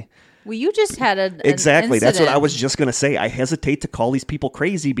crazy. Well, you just had an exactly. incident. That's what I was just going to say. I hesitate to call these people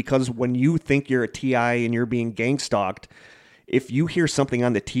crazy because when you think you're a TI and you're being gang stalked, if you hear something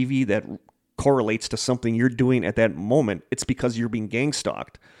on the TV that correlates to something you're doing at that moment, it's because you're being gang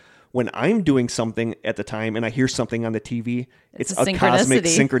stalked. When I'm doing something at the time and I hear something on the TV, it's a cosmic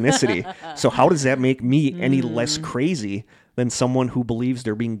synchronicity. So how does that make me any less crazy than someone who believes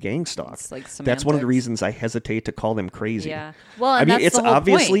they're being gang stalked? Like that's one of the reasons I hesitate to call them crazy. Yeah. Well, and I mean, that's it's the whole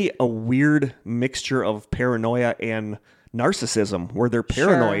obviously point. a weird mixture of paranoia and narcissism where they're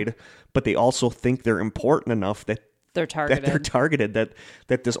paranoid, but they also think they're important enough that they're targeted.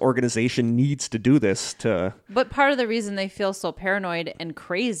 That this organization needs to do this to. But part of the reason they feel so paranoid and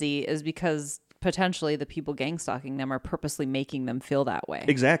crazy is because potentially the people gang stalking them are purposely making them feel that way.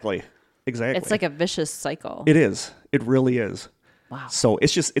 Exactly. It's like a vicious cycle. It is. It really is. Wow. So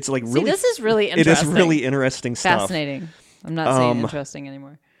it's like really. See, this is really interesting. It is really interesting stuff. Fascinating. I'm not saying interesting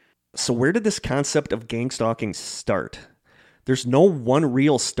anymore. So where did this concept of gang stalking start? There's no one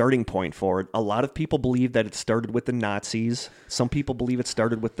real starting point for it. A lot of people believe that it started with the Nazis. Some people believe it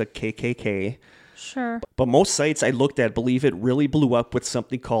started with the KKK. Sure. But most sites I looked at believe it really blew up with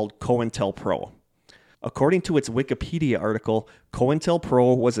something called COINTELPRO. According to its Wikipedia article,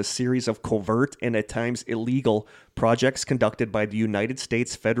 COINTELPRO was a series of covert and at times illegal projects conducted by the United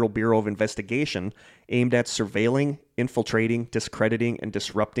States Federal Bureau of Investigation aimed at surveilling, infiltrating, discrediting, and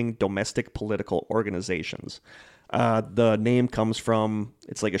disrupting domestic political organizations. The name comes from,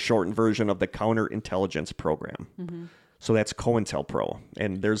 it's like a shortened version of the Counterintelligence Program. Mm-hmm. So that's COINTELPRO.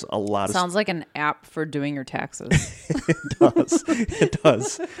 And there's a lot of... Sounds like an app for doing your taxes. It does. It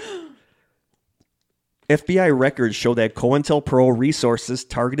does. FBI records show that COINTELPRO resources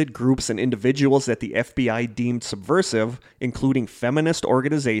targeted groups and individuals that the FBI deemed subversive, including feminist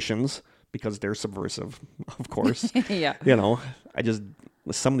organizations, because they're subversive, of course. Yeah. You know,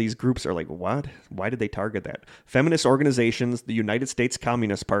 some of these groups are like, what? Why did they target that? Feminist organizations, the United States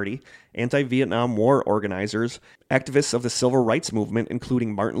Communist Party, anti-Vietnam War organizers, activists of the Civil Rights Movement,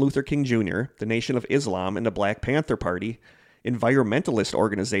 including Martin Luther King Jr., the Nation of Islam, and the Black Panther Party, environmentalist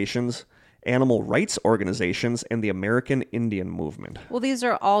organizations, animal rights organizations, and the American Indian Movement. Well, these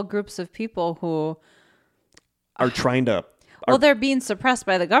are all groups of people who are trying to... Well, they're being suppressed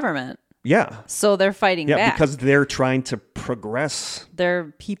by the government. Yeah. So they're fighting back. Yeah, because they're trying to progress their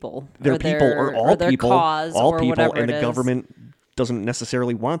people. Their people or all their people. Cause all or people, whatever and it the is. government doesn't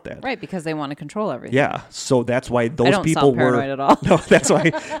necessarily want that. Right, because they want to control everything. Yeah, so that's why those I don't people sound paranoid were at all. No,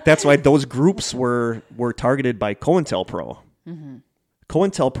 that's why those groups were targeted by COINTELPRO. Mm-hmm.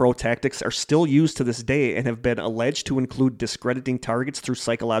 COINTELPRO tactics are still used to this day and have been alleged to include discrediting targets through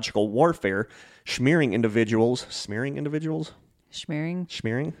psychological warfare, smearing individuals. Smearing?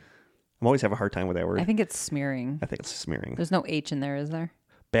 I always have a hard time with that word. I think it's smearing. I think it's smearing. There's no H in there, is there?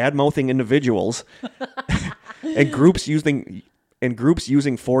 Bad-mouthing individuals and groups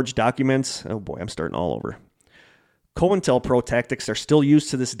using forged documents. Oh boy, I'm starting all over. COINTELPRO tactics are still used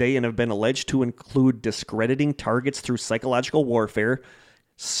to this day and have been alleged to include discrediting targets through psychological warfare,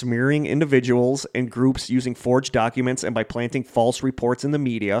 smearing individuals and groups using forged documents and by planting false reports in the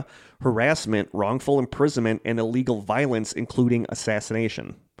media, harassment, wrongful imprisonment, and illegal violence, including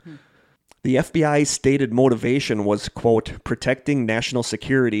assassination. The FBI's stated motivation was, quote, protecting national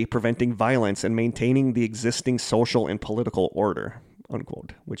security, preventing violence, and maintaining the existing social and political order,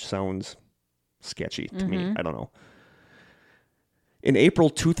 unquote, which sounds sketchy to me. I don't know. In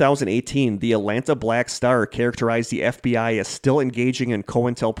April 2018, the Atlanta Black Star characterized the FBI as still engaging in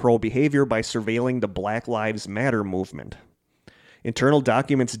COINTELPRO behavior by surveilling the Black Lives Matter movement. Internal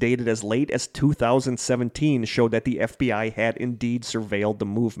documents dated as late as 2017 showed that the FBI had indeed surveilled the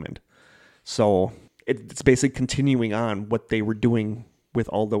movement. So it's basically continuing on what they were doing with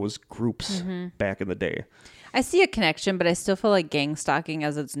all those groups back in the day. I see a connection, but I still feel like gangstalking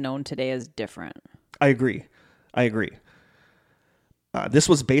as it's known today is different. I agree. This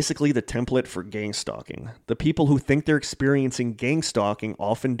was basically the template for gangstalking. The people who think they're experiencing gangstalking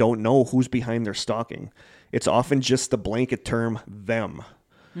often don't know who's behind their stalking. It's often just the blanket term, them.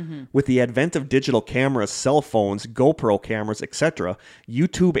 Mm-hmm. With the advent of digital cameras, cell phones, GoPro cameras, etc.,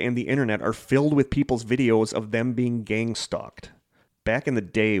 YouTube and the internet are filled with people's videos of them being gang stalked. Back in the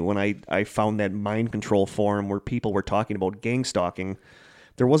day when I found that mind control forum where people were talking about gang stalking,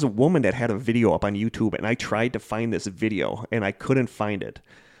 there was a woman that had a video up on YouTube, and I tried to find this video, and I couldn't find it.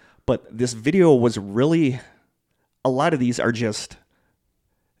 But this video was really... A lot of these are just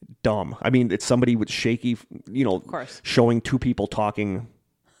dumb. I mean, it's somebody with shaky, showing two people talking...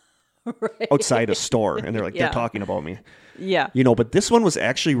 Right. Outside a store, and they're like, they're talking about me. Yeah. But this one was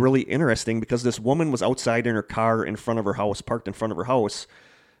actually really interesting because this woman was outside in her car in front of her house, parked in front of her house,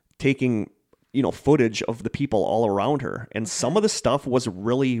 taking, footage of the people all around her. And some of the stuff was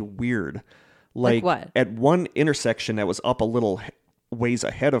really weird. Like what? At one intersection that was up a little ways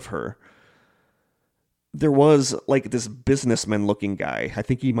ahead of her, there was like this businessman looking guy. I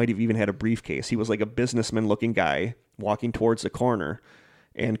think he might have even had a briefcase. He was like a businessman looking guy walking towards the corner.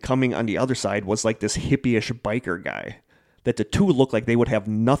 And coming on the other side was like this hippie-ish biker guy that the two looked like they would have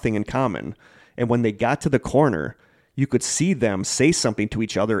nothing in common. And when they got to the corner, you could see them say something to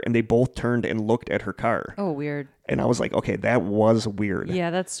each other, and they both turned and looked at her car. Oh, weird. And I was like, okay, that was weird.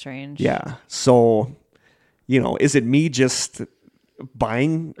 Yeah, that's strange. Yeah. So, is it me just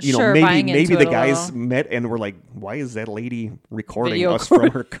buying, maybe the guys met and were like, why is that lady recording us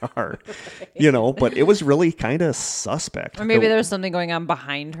from her car? Right. But it was really kind of suspect. Or maybe there's something going on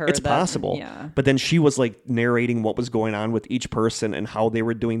behind her. It's possible. Yeah. But then she was like narrating what was going on with each person and how they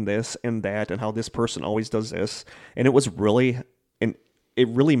were doing this and that and how this person always does this. And it was really, it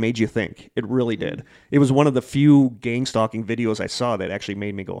really made you think. It really did. It was one of the few gang stalking videos I saw that actually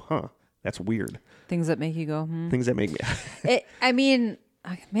made me go, huh, that's weird. Things that make you go, Things that make me...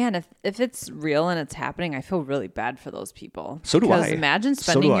 man, if it's real and it's happening, I feel really bad for those people. So do I. Because imagine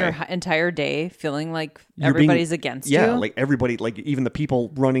spending your entire day feeling like everybody's against you. Yeah, like everybody, like even the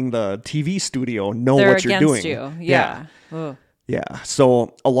people running the TV studio know what you're doing. They're against you. Yeah. Yeah.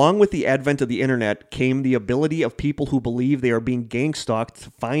 So along with the advent of the internet came the ability of people who believe they are being gang stalked to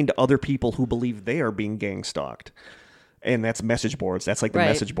find other people who believe they are being gang stalked. And that's message boards. That's like the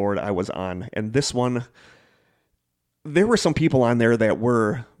message board I was on. And this one, there were some people on there that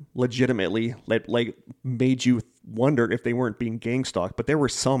were legitimately like made you wonder if they weren't being gang stalked. But there were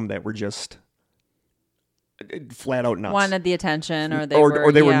some that were just flat out nuts. Wanted the attention, or they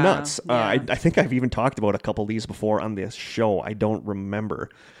were nuts. Yeah. I think I've even talked about a couple of these before on this show. I don't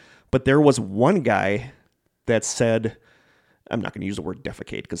remember. But there was one guy that said... I'm not going to use the word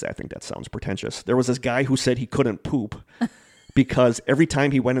defecate because I think that sounds pretentious. There was this guy who said he couldn't poop because every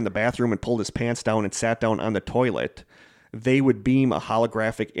time he went in the bathroom and pulled his pants down and sat down on the toilet, they would beam a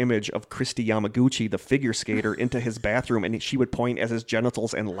holographic image of Krista Yamaguchi, the figure skater, into his bathroom, and she would point at his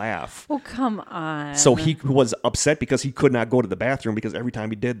genitals and laugh. Oh, come on. So he was upset because he could not go to the bathroom because every time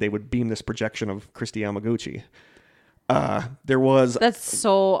he did, they would beam this projection of Krista Yamaguchi. That's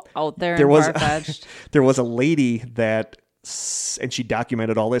so out there and far-fetched. There was a lady that and she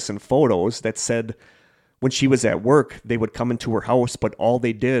documented all this in photos that said when she was at work, they would come into her house, but all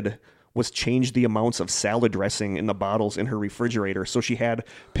they did was change the amounts of salad dressing in the bottles in her refrigerator. So she had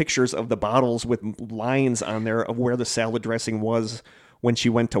pictures of the bottles with lines on there of where the salad dressing was when she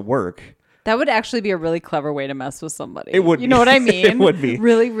went to work. That would actually be a really clever way to mess with somebody. It would. You know what I mean? It would be.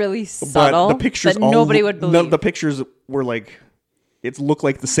 Really, really subtle. But the pictures nobody would believe. The pictures were like, it looked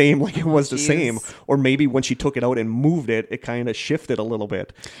like the same, like it was the same. Or maybe when she took it out and moved it, it kind of shifted a little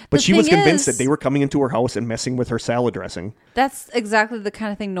bit. But she was convinced that they were coming into her house and messing with her salad dressing. That's exactly the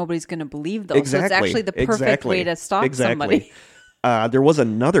kind of thing nobody's going to believe, though. Exactly. So it's actually the perfect way to stalk somebody. There was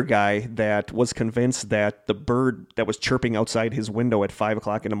another guy that was convinced that the bird that was chirping outside his window at 5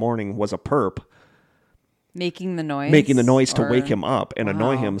 o'clock in the morning was a perp. Making the noise? Making the noise to wake him up and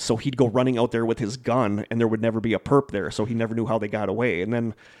annoy him. So he'd go running out there with his gun, and there would never be a perp there. So he never knew how they got away. And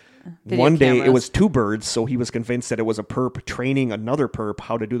then one day it was two birds, so he was convinced that it was a perp training another perp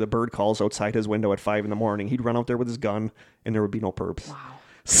how to do the bird calls outside his window at 5 in the morning. He'd run out there with his gun, and there would be no perps. Wow.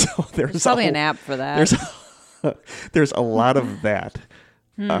 So there's probably an app for that. There's a lot of that.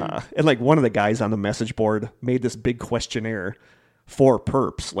 And like one of the guys on the message board made this big questionnaire for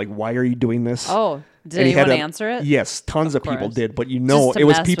perps. Like, why are you doing this? Oh, did anyone answer it? Yes, tons of people did. But it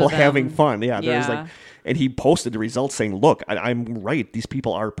was people having fun. Yeah, yeah. There's like, and he posted the results saying, look, I'm right. These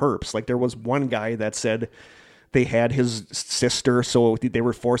people are perps. Like there was one guy that said they had his sister, so they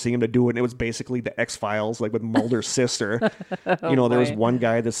were forcing him to do it. And it was basically the X-Files, like with Mulder's sister. There was one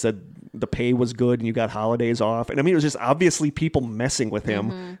guy that said the pay was good and you got holidays off. And I mean, it was just obviously people messing with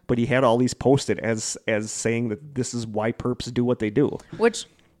him, but he had all these posted as saying that this is why perps do what they do. Which,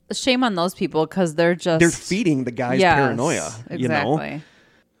 shame on those people, because they're feeding the guy's paranoia, exactly. you know?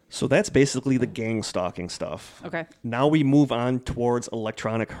 So that's basically the gang stalking stuff. Okay. Now we move on towards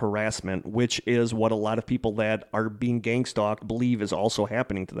electronic harassment, which is what a lot of people that are being gang stalked believe is also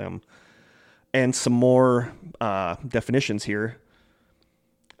happening to them. And some more definitions here.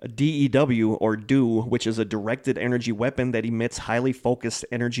 A DEW, or DEW, which is a directed energy weapon that emits highly focused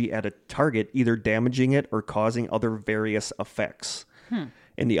energy at a target, either damaging it or causing other various effects.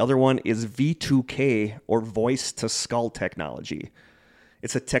 And the other one is V2K, or voice-to-skull technology.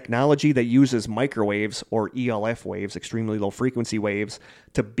 It's a technology that uses microwaves, or ELF waves, extremely low frequency waves,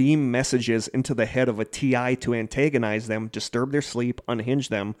 to beam messages into the head of a TI to antagonize them, disturb their sleep, unhinge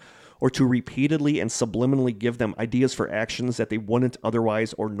them, or to repeatedly and subliminally give them ideas for actions that they wouldn't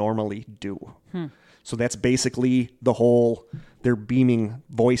otherwise or normally do. So that's basically the whole, they're beaming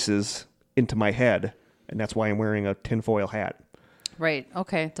voices into my head, and that's why I'm wearing a tinfoil hat. Right,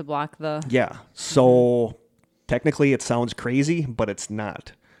 okay, to block the... Yeah, so technically it sounds crazy, but it's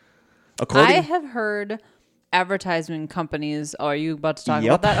not. I have heard advertising companies... Oh, are you about to talk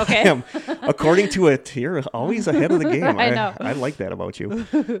about that? Okay. According to you're always ahead of the game. I know. I like that about you.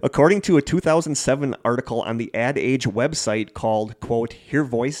 According to a 2007 article on the Ad Age website called, quote, Hear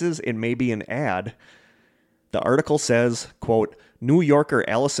Voices and Maybe an Ad, the article says, quote, New Yorker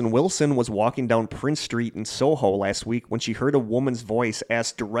Allison Wilson was walking down Prince Street in Soho last week when she heard a woman's voice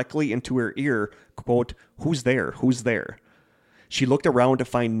ask directly into her ear, quote, Who's there? Who's there? She looked around to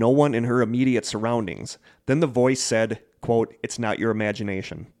find no one in her immediate surroundings. Then the voice said, quote, It's not your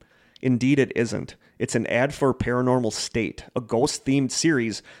imagination. Indeed, it isn't. It's an ad for Paranormal State, a ghost-themed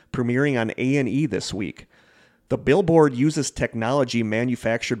series premiering on A&E this week. The billboard uses technology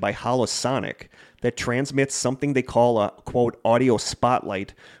manufactured by Holosonic that transmits something they call a, quote, audio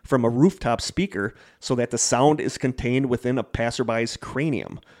spotlight from a rooftop speaker so that the sound is contained within a passerby's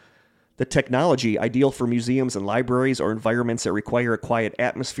cranium. The technology, ideal for museums and libraries or environments that require a quiet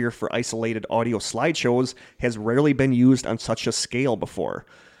atmosphere for isolated audio slideshows, has rarely been used on such a scale before.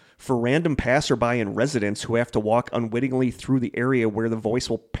 For random passerby and residents who have to walk unwittingly through the area where the voice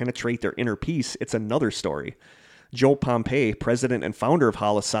will penetrate their inner peace, it's another story. Joe Pompey, president and founder of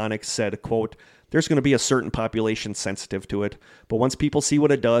Holosonic, said, quote, There's going to be a certain population sensitive to it, but once people see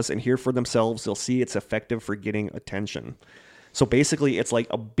what it does and hear for themselves, they'll see it's effective for getting attention. So basically, it's like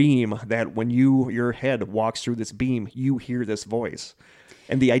a beam that when your head walks through this beam, you hear this voice.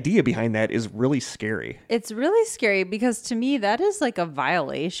 And the idea behind that is really scary. It's really scary because to me, that is like a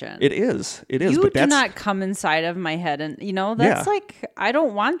violation. It is. You do not come inside of my head. And, that's like, I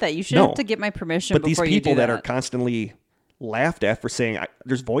don't want that. You should have to get my permission before you do that. But these people that are constantly laughed at for saying,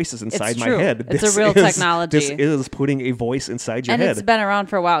 there's voices inside my head. It's a real technology. This is putting a voice inside your head. And it's been around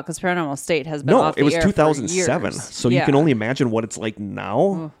for a while because Paranormal State has been off the air for years. No, it was 2007. So you can only imagine what it's like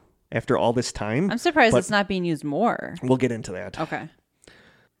now after all this time. I'm surprised it's not being used more. We'll get into that. Okay.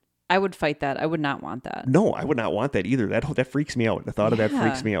 I would fight that. I would not want that. No, I would not want that either. That freaks me out. The thought of that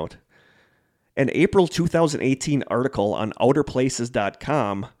freaks me out. An April 2018 article on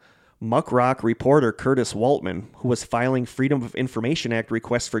outerplaces.com, Muck Rock reporter Curtis Waltman, who was filing Freedom of Information Act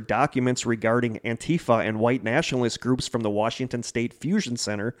requests for documents regarding Antifa and white nationalist groups from the Washington State Fusion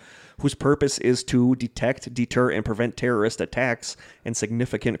Center, whose purpose is to detect, deter, and prevent terrorist attacks and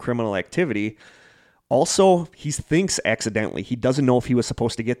significant criminal activity. Also, he thinks accidentally. He doesn't know if he was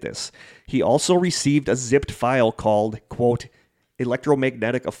supposed to get this. He also received a zipped file called, quote,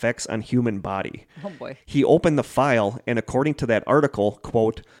 Electromagnetic Effects on Human Body. Oh boy. He opened the file, and according to that article,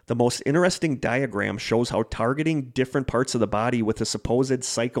 quote, the most interesting diagram shows how targeting different parts of the body with the supposed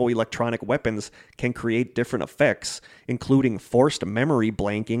psychoelectronic weapons can create different effects, including forced memory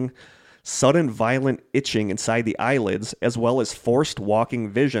blanking, sudden violent itching inside the eyelids, as well as forced walking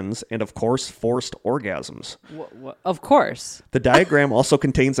visions, and of course, forced orgasms. Of course. The diagram also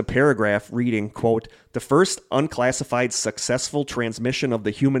contains a paragraph reading, quote, the first unclassified successful transmission of the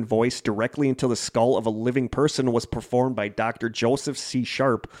human voice directly into the skull of a living person was performed by Dr. Joseph C.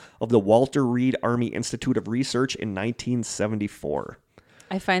 Sharp of the Walter Reed Army Institute of Research in 1974.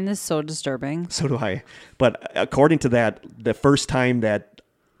 I find this so disturbing. So do I. But according to that, the first time that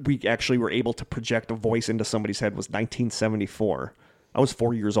we actually were able to project a voice into somebody's head was 1974. I was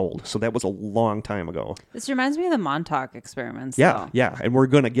 4 years old, so that was a long time ago. This reminds me of the Montauk experiments. Yeah, though. yeah, and we're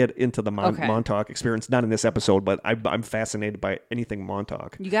going to get into the Montauk experience, not in this episode, but I'm fascinated by anything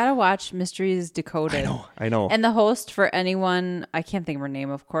Montauk. You got to watch Mysteries Decoded. I know. And the host, for anyone, I can't think of her name,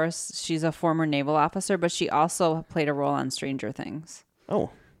 of course. She's a former naval officer, but she also played a role on Stranger Things.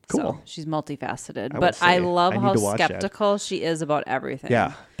 Oh, cool. So she's multifaceted. But I love how skeptical she is about everything.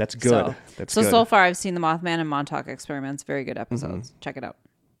 Yeah, that's good. So far I've seen the Mothman and Montauk experiments. Very good episodes. Check it out.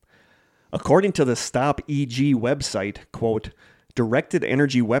 According to the Stop EG website, quote, directed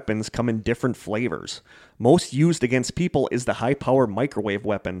energy weapons come in different flavors. Most used against people is the high-power microwave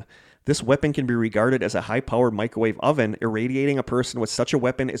weapon. This weapon can be regarded as a high-powered microwave oven. Irradiating a person with such a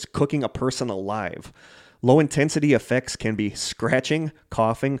weapon is cooking a person alive. Low-intensity effects can be scratching,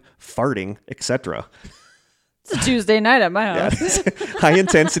 coughing, farting, etc. It's a Tuesday night at my house. Yeah. High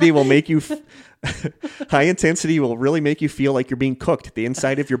intensity will make you... High intensity will really make you feel like you're being cooked. The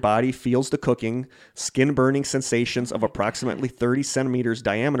inside of your body feels the cooking, skin-burning sensations of approximately 30 centimeters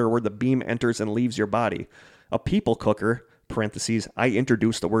diameter where the beam enters and leaves your body. A people cooker... parentheses, I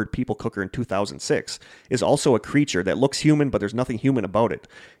introduced the word people cooker in 2006, is also a creature that looks human, but there's nothing human about it.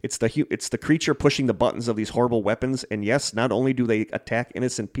 It's the creature pushing the buttons of these horrible weapons, and yes, not only do they attack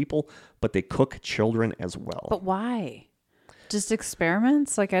innocent people, but they cook children as well. But why? Just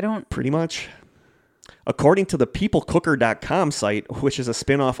experiments? Like, I don't... Pretty much. According to the peoplecooker.com site, which is a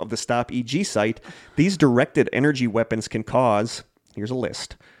spinoff of the Stop EG site, these directed energy weapons can cause, here's a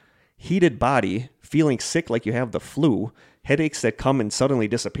list, heated body, feeling sick like you have the flu, headaches that come and suddenly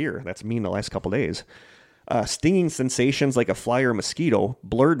disappear. That's me in the last couple days. Stinging sensations like a fly or mosquito,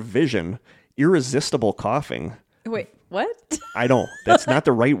 blurred vision, irresistible coughing. Wait, what? I don't. That's not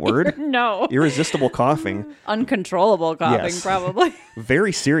the right word. No. Irresistible coughing. Uncontrollable coughing, Yes. probably.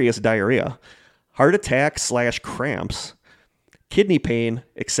 Very serious diarrhea. Heart attack / cramps. Kidney pain,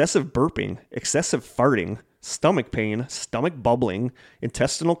 excessive burping, excessive farting, stomach pain, stomach bubbling,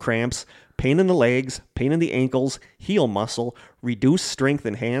 intestinal cramps, pain in the legs, pain in the ankles, heel muscle, reduced strength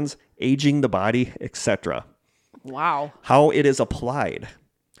in hands, aging the body, etc. Wow. How it is applied.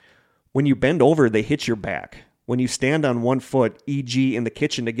 When you bend over, they hit your back. When you stand on one foot, e.g. in the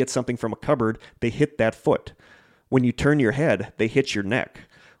kitchen to get something from a cupboard, they hit that foot. When you turn your head, they hit your neck.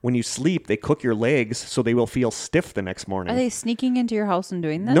 When you sleep, they cook your legs so they will feel stiff the next morning. Are they sneaking into your house and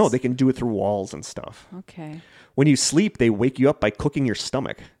doing this? No, they can do it through walls and stuff. Okay. When you sleep, they wake you up by cooking your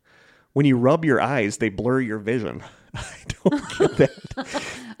stomach. When you rub your eyes, they blur your vision. I don't get that.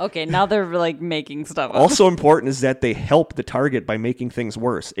 Okay, now they're like making stuff up. Also important is that they help the target by making things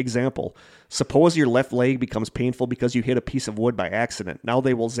worse. Example, suppose your left leg becomes painful because you hit a piece of wood by accident. Now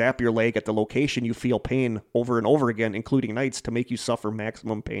they will zap your leg at the location you feel pain over and over again, including nights, to make you suffer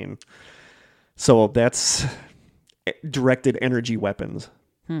maximum pain. So that's directed energy weapons.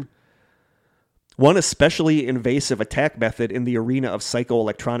 One especially invasive attack method in the arena of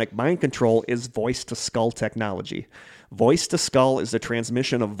psychoelectronic mind control is voice-to-skull technology. Voice-to-skull is the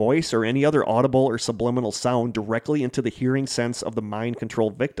transmission of voice or any other audible or subliminal sound directly into the hearing sense of the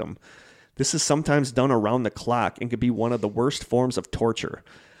mind-controlled victim. This is sometimes done around the clock and can be one of the worst forms of torture.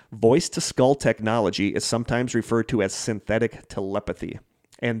 Voice-to-skull technology is sometimes referred to as synthetic telepathy,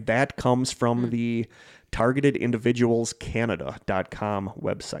 and that comes from the TargetedIndividualsCanada.com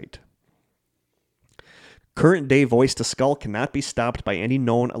website. Current-day voice-to-skull cannot be stopped by any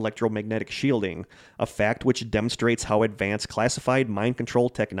known electromagnetic shielding, a fact which demonstrates how advanced classified mind control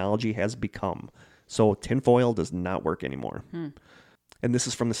technology has become. So tinfoil does not work anymore. And this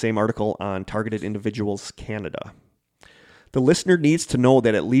is from the same article on Targeted Individuals Canada. The listener needs to know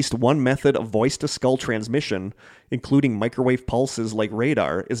that at least one method of voice-to-skull transmission, including microwave pulses like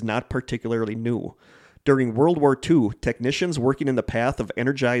radar, is not particularly new. During World War II, technicians working in the path of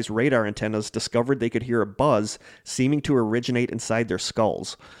energized radar antennas discovered they could hear a buzz seeming to originate inside their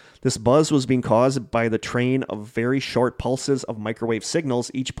skulls. This buzz was being caused by the train of very short pulses of microwave signals,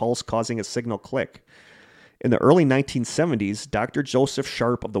 each pulse causing a signal click. In the early 1970s, Dr. Joseph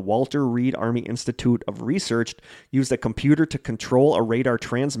Sharp of the Walter Reed Army Institute of Research used a computer to control a radar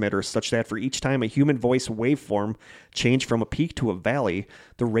transmitter such that for each time a human voice waveform changed from a peak to a valley,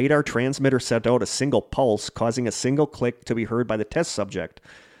 the radar transmitter sent out a single pulse, causing a single click to be heard by the test subject.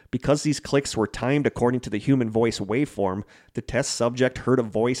 Because these clicks were timed according to the human voice waveform, the test subject heard a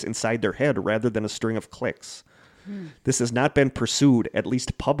voice inside their head rather than a string of clicks. This has not been pursued, at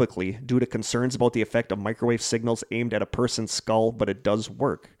least publicly, due to concerns about the effect of microwave signals aimed at a person's skull, but it does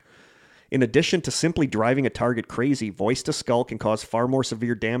work. In addition to simply driving a target crazy, voice-to-skull can cause far more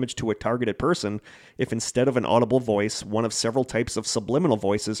severe damage to a targeted person if instead of an audible voice, one of several types of subliminal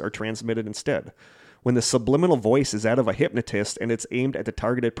voices are transmitted instead. When the subliminal voice is that of a hypnotist and it's aimed at the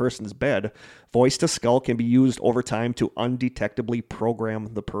targeted person's bed, voice-to-skull can be used over time to undetectably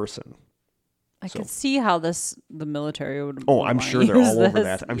program the person. I could see how the military would. Oh, I'm sure they're all over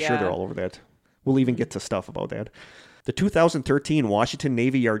that. I'm Yeah. sure they're all over that. We'll even get to stuff about that. The 2013 Washington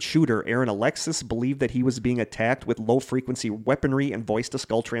Navy Yard shooter, Aaron Alexis, believed that he was being attacked with low-frequency weaponry and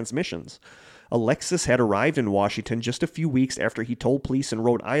voice-to-skull transmissions. Alexis had arrived in Washington just a few weeks after he told police in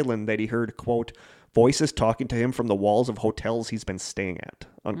Rhode Island that he heard, quote, voices talking to him from the walls of hotels he's been staying at,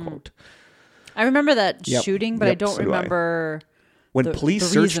 unquote. I remember that shooting, but I don't remember... When the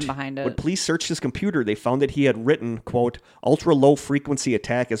police reason behind it. When police searched his computer, they found that he had written, quote, ultra-low frequency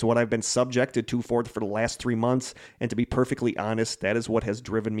attack is what I've been subjected to for the last 3 months, and to be perfectly honest, that is what has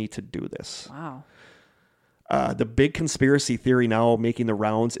driven me to do this. Wow. The big conspiracy theory now making the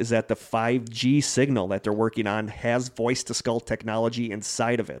rounds is that the 5G signal that they're working on has voice-to-skull technology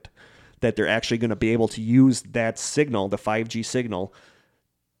inside of it, that they're actually going to be able to use that signal, the 5G signal,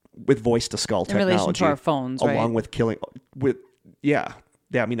 with voice-to-skull technology. In relation to our phones, right? Along with killing... Yeah,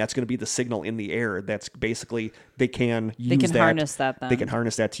 I mean, that's going to be the signal in the air. That's basically, they can harness that then. They can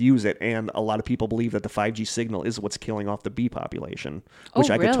harness that to use it. And a lot of people believe that the 5G signal is what's killing off the bee population,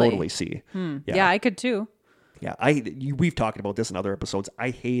 which I could totally see. Yeah, I could too. Yeah, we've talked about this in other episodes. I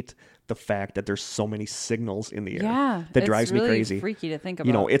hate the fact that there's so many signals in the air. Yeah, that drives me crazy. It's freaky to think about.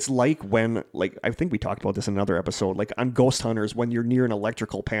 You know, it's like when, like, I think we talked about this in another episode, like on Ghost Hunters, when you're near an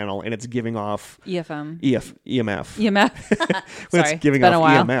electrical panel and it's giving off EMF. When it's giving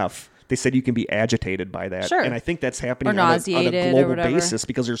off EMF, they said you can be agitated by that. Sure. And I think that's happening or on nauseated a global or whatever. basis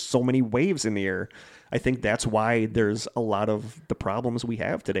because there's so many waves in the air. I think that's why there's a lot of the problems we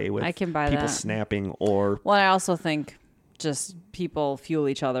have today with people snapping or... Well, I also think just people fuel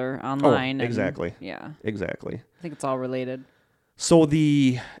each other online. Exactly. Yeah. Exactly. I think it's all related. So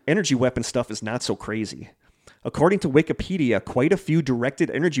the energy weapon stuff is not so crazy. According to Wikipedia, quite a few directed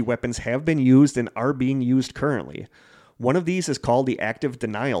energy weapons have been used and are being used currently. One of these is called the active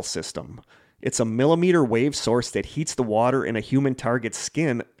denial system. It's a millimeter wave source that heats the water in a human target's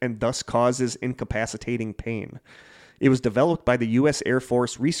skin and thus causes incapacitating pain. It was developed by the U.S. Air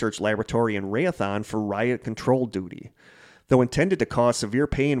Force Research Laboratory in Raytheon for riot control duty. Though intended to cause severe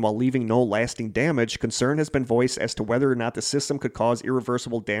pain while leaving no lasting damage, concern has been voiced as to whether or not the system could cause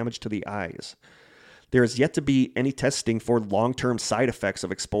irreversible damage to the eyes. There is yet to be any testing for long-term side effects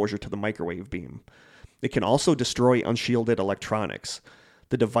of exposure to the microwave beam. It can also destroy unshielded electronics.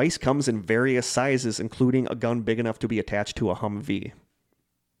 The device comes in various sizes, including a gun big enough to be attached to a Humvee.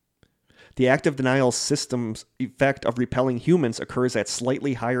 The active denial system's effect of repelling humans occurs at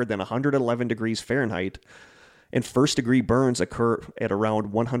slightly higher than 111 degrees Fahrenheit, and first-degree burns occur at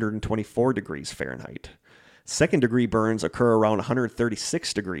around 124 degrees Fahrenheit. Second-degree burns occur around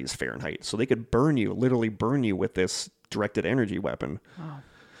 136 degrees Fahrenheit, so they could literally burn you with this directed energy weapon. Wow.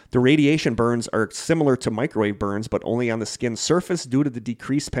 The radiation burns are similar to microwave burns, but only on the skin surface due to the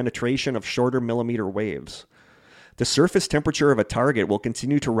decreased penetration of shorter millimeter waves. The surface temperature of a target will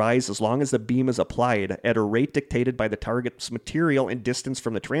continue to rise as long as the beam is applied at a rate dictated by the target's material and distance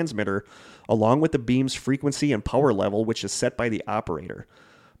from the transmitter, along with the beam's frequency and power level, which is set by the operator.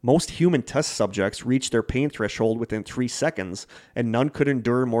 Most human test subjects reach their pain threshold within 3 seconds, and none could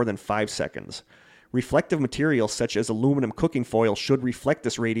endure more than 5 seconds. Reflective materials such as aluminum cooking foil should reflect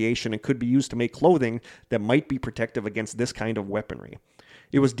this radiation and could be used to make clothing that might be protective against this kind of weaponry.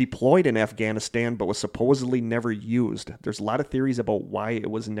 It was deployed in Afghanistan, but was supposedly never used. There's a lot of theories about why it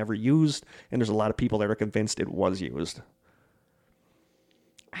was never used, and there's a lot of people that are convinced it was used.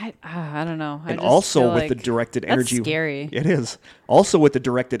 I don't know. And also with the directed energy, that's scary. It is. Also with the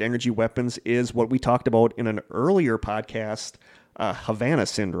directed energy weapons is what we talked about in an earlier podcast, Havana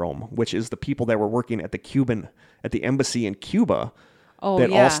syndrome, which is the people that were working at the embassy in Cuba.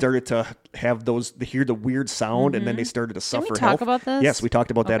 All started to have hear the weird sound, and then they started to suffer health. Did we talk about this? Yes, we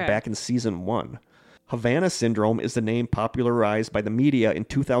talked about that back in season 1. Havana syndrome is the name popularized by the media in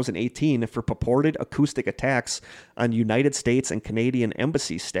 2018 for purported acoustic attacks on United States and Canadian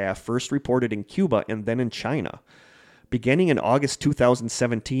embassy staff, first reported in Cuba and then in China. Beginning in August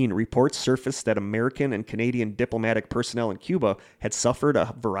 2017, reports surfaced that American and Canadian diplomatic personnel in Cuba had suffered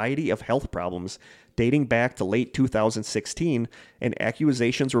a variety of health problems dating back to late 2016, and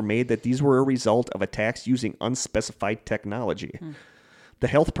accusations were made that these were a result of attacks using unspecified technology. The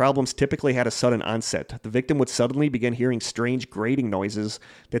health problems typically had a sudden onset. The victim would suddenly begin hearing strange grating noises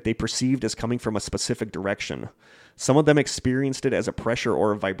that they perceived as coming from a specific direction. Some of them experienced it as a pressure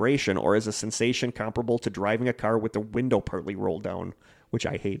or a vibration, or as a sensation comparable to driving a car with the window partly rolled down, which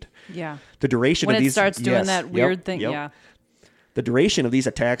I hate. Yeah. The duration when of these... When it starts doing that weird thing, yeah. The duration of these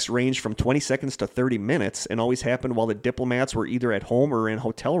attacks ranged from 20 seconds to 30 minutes and always happened while the diplomats were either at home or in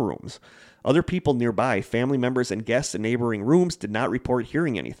hotel rooms. Other people nearby, family members and guests in neighboring rooms, did not report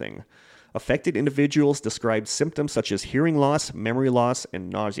hearing anything. Affected individuals described symptoms such as hearing loss, memory loss, and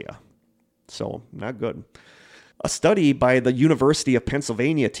nausea. So, not good. A study by the University of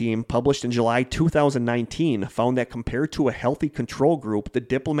Pennsylvania team published in July 2019 found that compared to a healthy control group, the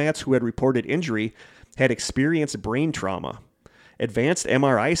diplomats who had reported injury had experienced brain trauma. Advanced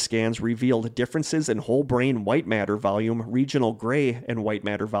MRI scans revealed differences in whole brain white matter volume, regional gray and white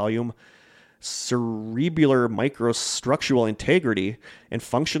matter volume, cerebellar microstructural integrity, and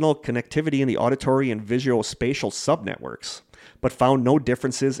functional connectivity in the auditory and visuospatial subnetworks, but found no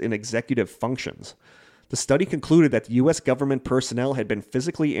differences in executive functions. The study concluded that the U.S. government personnel had been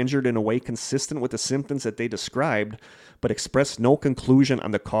physically injured in a way consistent with the symptoms that they described, but expressed no conclusion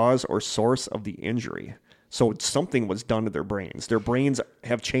on the cause or source of the injury. So something was done to their brains. Their brains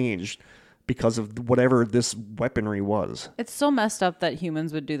have changed because of whatever this weaponry was. It's so messed up that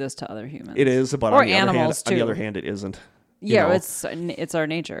humans would do this to other humans. It is, but or on animals the other hand, it isn't. Yeah, it's our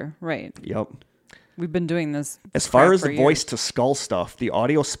nature, right? Yep. We've been doing this. As far as the voice to skull stuff, the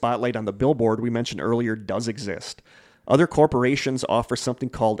audio spotlight on the billboard we mentioned earlier does exist. Other corporations offer something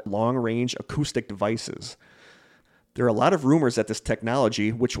called long-range acoustic devices. There are a lot of rumors that this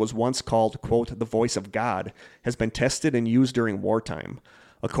technology, which was once called, quote, the voice of God, has been tested and used during wartime.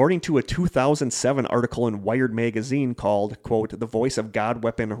 According to a 2007 article in Wired magazine called, quote, the voice of God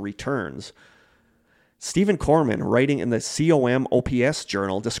weapon returns, Stephen Corman, writing in the COM-OPS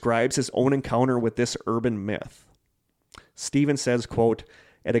journal, describes his own encounter with this urban myth. Stephen says, quote,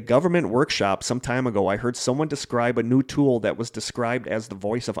 at a government workshop some time ago, I heard someone describe a new tool that was described as the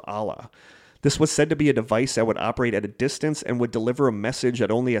voice of Allah. This was said to be a device that would operate at a distance and would deliver a message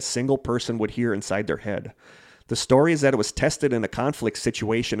that only a single person would hear inside their head. The story is that it was tested in a conflict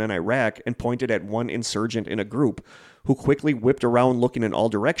situation in Iraq and pointed at one insurgent in a group, who quickly whipped around looking in all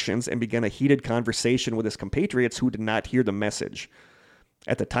directions and began a heated conversation with his compatriots who did not hear the message.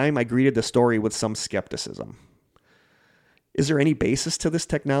 At the time, I greeted the story with some skepticism. Is there any basis to this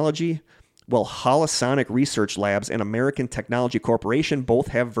technology? Well, Holosonic Research Labs and American Technology Corporation both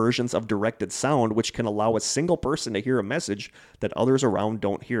have versions of directed sound which can allow a single person to hear a message that others around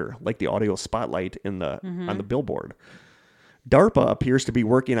don't hear, like the audio spotlight on the billboard. DARPA appears to be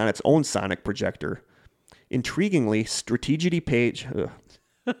working on its own sonic projector. Intriguingly, Strategy Page...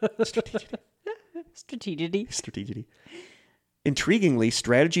 Intriguingly,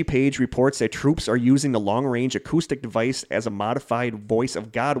 Strategy Page reports that troops are using the long-range acoustic device as a modified voice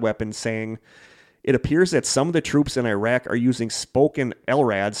of God weapon, saying, it appears that some of the troops in Iraq are using spoken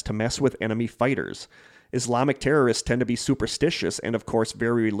LRADs to mess with enemy fighters. Islamic terrorists tend to be superstitious and, of course,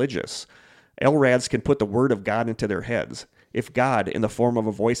 very religious. LRADs can put the word of God into their heads. If God, in the form of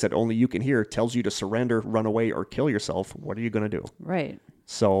a voice that only you can hear, tells you to surrender, run away, or kill yourself, what are you going to do? Right.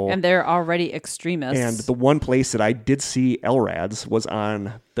 So, and they're already extremists. And the one place that I did see LRADs was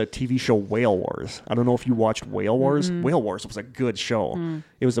on the TV show Whale Wars. I don't know if you watched Whale Wars. Mm-hmm. Whale Wars was a good show. Mm.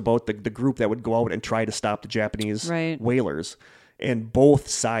 It was about the group that would go out and try to stop the Japanese whalers. And both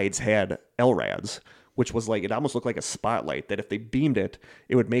sides had LRADs, which was like, it almost looked like a spotlight, that if they beamed it,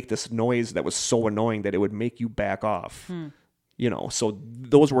 it would make this noise that was so annoying that it would make you back off. You know, so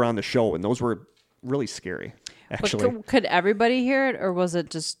those were on the show, and those were really scary, actually. But could everybody hear it, or was it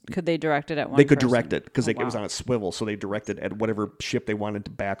just, could they direct it at one They could person? direct it because it was on a swivel, so they directed at whatever ship they wanted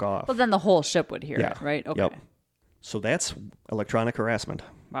to back off. Well, then the whole ship would hear it, right? Okay. Yep. So that's electronic harassment.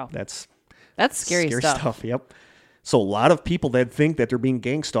 Wow. That's scary stuff. Yep. So a lot of people that think that they're being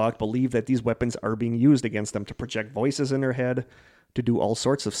gang stalked believe that these weapons are being used against them to project voices in their head, to do all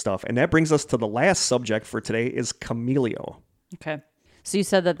sorts of stuff. And that brings us to the last subject for today is Chameleo. Okay. So you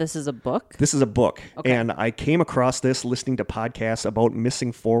said that this is a book? This is a book. Okay. And I came across this listening to podcasts about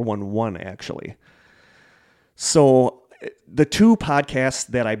Missing 411, actually. So the two podcasts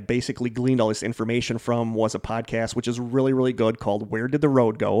that I basically gleaned all this information from was a podcast which is really, really good called Where Did the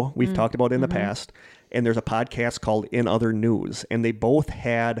Road Go? We've talked about it in the past. And there's a podcast called In Other News. And they both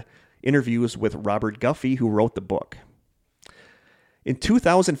had interviews with Robert Guffey, who wrote the book. In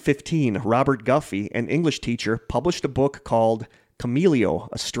 2015, Robert Guffey, an English teacher, published a book called Chameleo,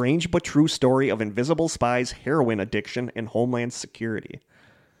 A Strange But True Story of Invisible Spies, Heroin Addiction, and Homeland Security.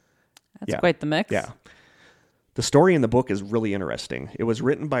 That's quite the mix. Yeah. The story in the book is really interesting. It was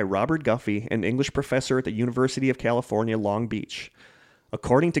written by Robert Guffey, an English professor at the University of California, Long Beach.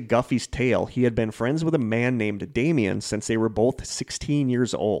 According to Guffey's tale, he had been friends with a man named Damien since they were both 16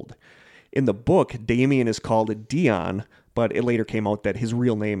 years old. In the book, Damien is called Dion, but it later came out that his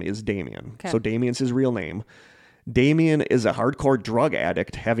real name is Damien. Okay. So Damien's his real name. Damien is a hardcore drug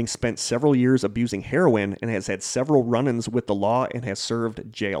addict, having spent several years abusing heroin and has had several run-ins with the law and has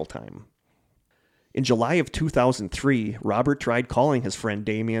served jail time. In July of 2003, Robert tried calling his friend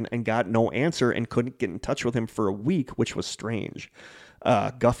Damien and got no answer and couldn't get in touch with him for a week, which was strange.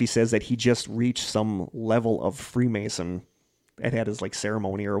 Guffey says that he just reached some level of Freemason and had his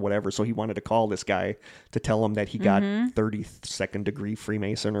ceremony or whatever, so he wanted to call this guy to tell him that he got 32nd degree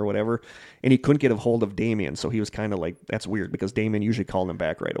Freemason or whatever, and he couldn't get a hold of Damien, so he was kind of like, that's weird, because Damien usually called him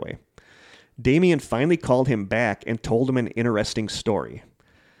back right away. Damien finally called him back and told him an interesting story.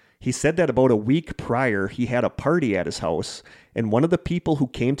 He said that about a week prior, he had a party at his house, and one of the people who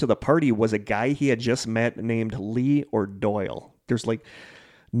came to the party was a guy he had just met named Lee or Doyle. There's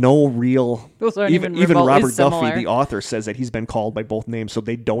no real... Those aren't even Robert similar. Guffey, the author, says that he's been called by both names, so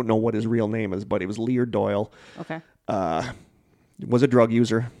they don't know what his real name is, but it was Lee or Doyle. Okay. Was a drug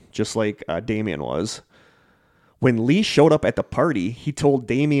user, just like Damien was. When Lee showed up at the party, he told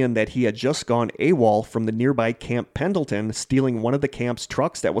Damien that he had just gone AWOL from the nearby Camp Pendleton, stealing one of the camp's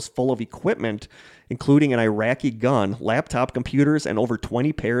trucks that was full of equipment, including an Iraqi gun, laptop computers, and over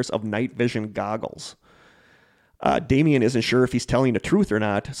 20 pairs of night vision goggles. Damien isn't sure if he's telling the truth or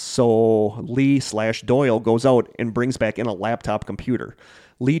not, so Lee/Doyle goes out and brings back in a laptop computer.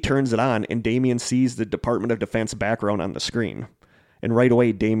 Lee turns it on, and Damien sees the Department of Defense background on the screen. And right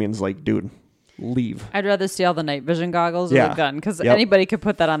away, Damien's like, dude, leave. I'd rather steal the night vision goggles or the gun, because Yep. anybody could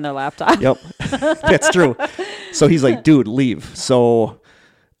put that on their laptop. Yep, that's true. So he's like, dude, leave. So,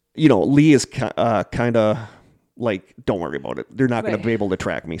 Lee is kind of like, don't worry about it. They're not going to be able to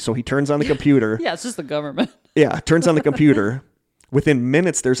track me. So he turns on the computer. Yeah, it's just the government. Yeah, turns on the computer. Within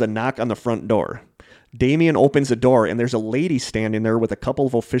minutes, there's a knock on the front door. Damien opens the door, and there's a lady standing there with a couple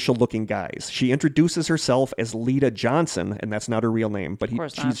of official-looking guys. She introduces herself as Lita Johnson, and that's not her real name, but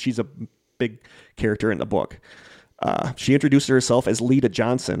she's a big character in the book. She introduced herself as Lita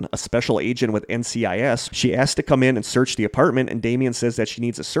Johnson, a special agent with NCIS. She asked to come in and search the apartment, and Damien says that she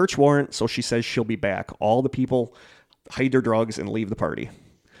needs a search warrant, so she says she'll be back. All the people hide their drugs and leave the party.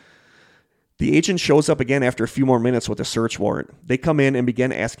 The agent shows up again after a few more minutes with a search warrant. They come in and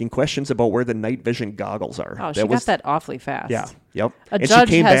begin asking questions about where the night vision goggles are. Oh, she got that awfully fast. Yeah, yep. A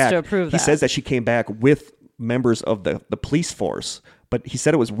judge has to approve that. He says that she came back with members of the police force, but he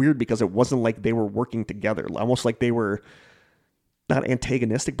said it was weird because it wasn't like they were working together, almost like they were not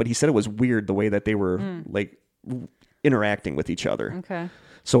antagonistic, but he said it was weird the way that they were interacting with each other. Okay.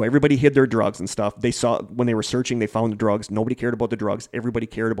 So everybody hid their drugs and stuff. They saw when they were searching, they found the drugs. Nobody cared about the drugs. Everybody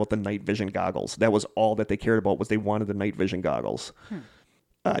cared about the night vision goggles. That was all that they cared about, was they wanted the night vision goggles.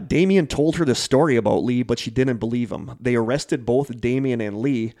 Damien told her the story about Lee, but she didn't believe him. They arrested both Damien and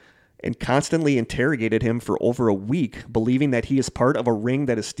Lee and constantly interrogated him for over a week, believing that he is part of a ring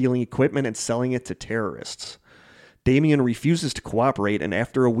that is stealing equipment and selling it to terrorists. Damien refuses to cooperate, and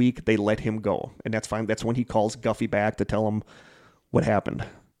after a week, they let him go. And that's fine. That's when he calls Guffey back to tell him what happened.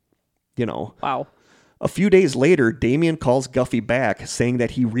 Wow. A few days later, Damien calls Guffey back, saying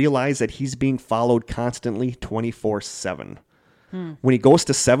that he realized that he's being followed constantly 24/7. When he goes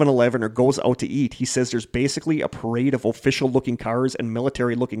to 7-Eleven or goes out to eat, he says there's basically a parade of official-looking cars and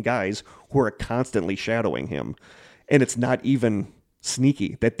military-looking guys who are constantly shadowing him. And it's not even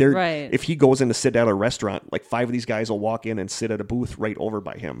sneaky. That they're If he goes in to sit at a restaurant, 5 of these guys will walk in and sit at a booth right over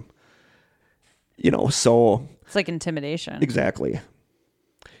by him. So... It's like intimidation. Exactly.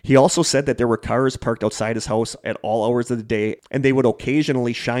 He also said that there were cars parked outside his house at all hours of the day, and they would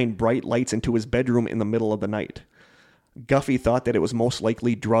occasionally shine bright lights into his bedroom in the middle of the night. Guffey thought that it was most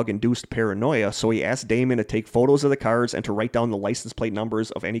likely drug-induced paranoia, so he asked Damien to take photos of the cars and to write down the license plate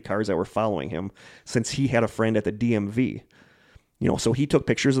numbers of any cars that were following him, since he had a friend at the DMV. So he took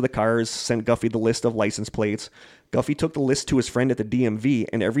pictures of the cars, sent Guffey the list of license plates. Guffey took the list to his friend at the DMV,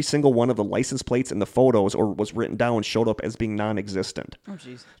 and every single one of the license plates in the photos or was written down showed up as being non-existent. Oh,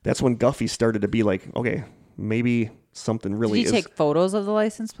 jeez. That's when Guffey started to be like, okay, maybe something really is... Did he take photos of the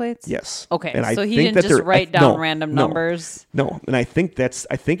license plates? Yes. Okay, and so he didn't just write down random numbers? No, and I think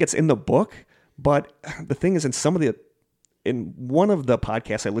it's in the book, but the thing is in one of the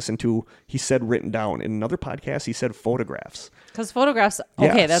podcasts I listened to, he said written down. In another podcast, he said photographs. Because photographs,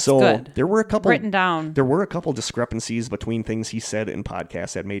 okay, that's so good. There were a couple written down. There were a couple discrepancies between things he said in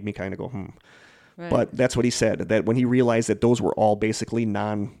podcasts that made me kind of go, Right. But that's what he said, that when he realized that those were all basically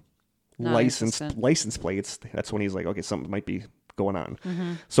non-licensed license plates, that's when he's like, okay, something might be going on.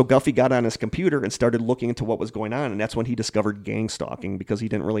 Mm-hmm. So Guffey got on his computer and started looking into what was going on, and that's when he discovered gangstalking, because he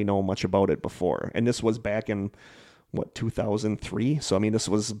didn't really know much about it before. And this was back in... 2003? So, this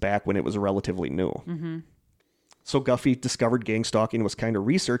was back when it was relatively new. Mm-hmm. So Guffey discovered gangstalking and was kind of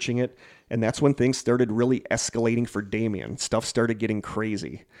researching it, and that's when things started really escalating for Damien. Stuff started getting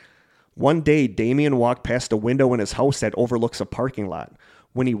crazy. One day, Damien walked past a window in his house that overlooks a parking lot.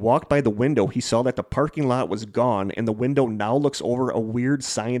 When he walked by the window, he saw that the parking lot was gone, and the window now looks over a weird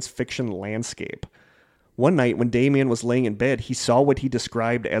science fiction landscape. One night, when Damien was laying in bed, he saw what he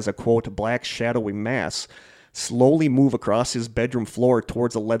described as a, quote, black shadowy mass slowly move across his bedroom floor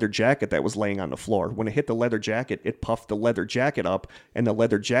towards a leather jacket that was laying on the floor. When it hit the leather jacket, it puffed the leather jacket up, and the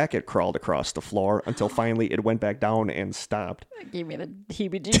leather jacket crawled across the floor until finally it went back down and stopped. That gave me the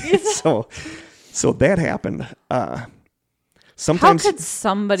heebie-jeebies. So that happened. Sometimes, how could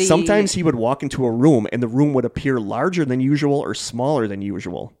somebody... Sometimes he would walk into a room, and the room would appear larger than usual or smaller than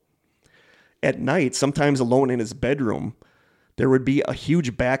usual. At night, sometimes alone in his bedroom, there would be a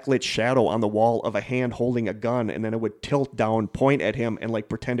huge backlit shadow on the wall of a hand holding a gun, and then it would tilt down, point at him, and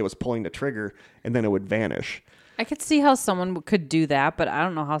pretend it was pulling the trigger, and then it would vanish. I could see how someone could do that, but I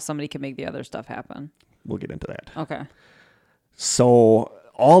don't know how somebody could make the other stuff happen. We'll get into that. Okay. So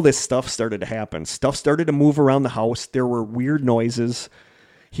all this stuff started to happen. Stuff started to move around the house. There were weird noises.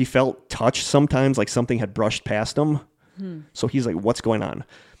 He felt touched sometimes, like something had brushed past him. So he's like, what's going on?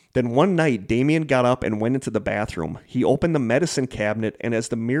 Then one night, Damien got up and went into the bathroom. He opened the medicine cabinet, and as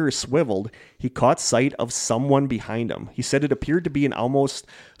the mirror swiveled, he caught sight of someone behind him. He said it appeared to be an almost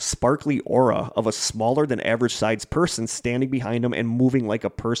sparkly aura of a smaller than average sized person standing behind him and moving like a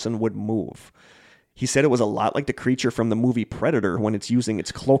person would move. He said it was a lot like the creature from the movie Predator when it's using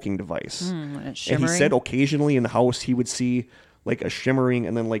its cloaking device. And he said occasionally in the house he would see like a shimmering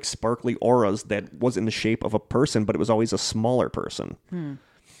and then like sparkly auras that was in the shape of a person, but it was always a smaller person.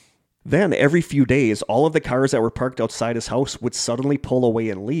 Then, every few days, all of the cars that were parked outside his house would suddenly pull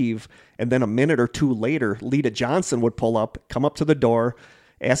away and leave, and then a minute or two later, Lita Johnson would pull up, come up to the door,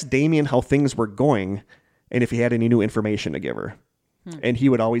 ask Damien how things were going, and if he had any new information to give her. And he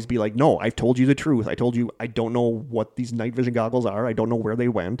would always be like, no, I've told you the truth. I told you I don't know what these night vision goggles are. I don't know where they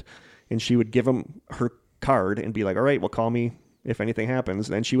went. And she would give him her card and be like, all right, well, call me if anything happens.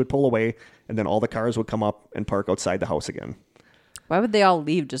 Then she would pull away, and then all the cars would come up and park outside the house again. Why would they all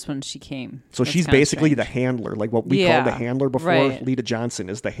leave just when she came? So she's basically the handler, like what we called the handler before. Right. Lita Johnson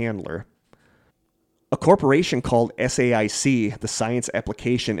is the handler. A corporation called SAIC, the Science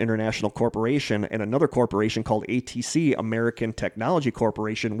Application International Corporation, and another corporation called ATC, American Technology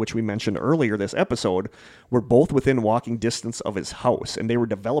Corporation, which we mentioned earlier this episode, were both within walking distance of his house, and they were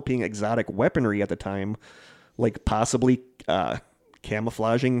developing exotic weaponry at the time, like possibly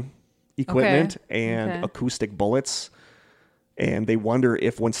camouflaging equipment and acoustic bullets. And they wonder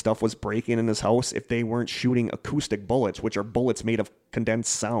if when stuff was breaking in his house, if they weren't shooting acoustic bullets, which are bullets made of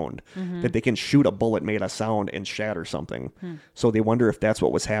condensed sound, that they can shoot a bullet made of sound and shatter something. So they wonder if that's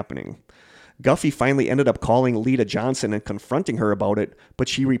what was happening. Guffey finally ended up calling Lita Johnson and confronting her about it, but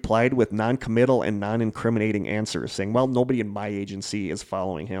she replied with non-committal and non-incriminating answers, saying, well, nobody in my agency is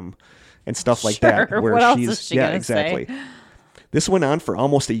following him, and stuff like that. Where what else is she gonna exactly. Say? This went on for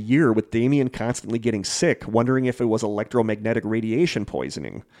almost a year, with Damien constantly getting sick, wondering if it was electromagnetic radiation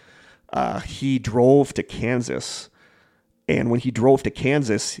poisoning. He drove to Kansas, and when he drove to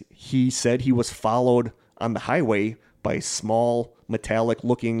Kansas, he said he was followed on the highway by small,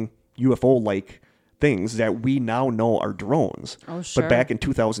 metallic-looking UFO-like things that we now know are drones. Oh, sure. But back in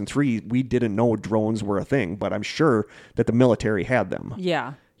 2003, we didn't know drones were a thing, but I'm sure that the military had them.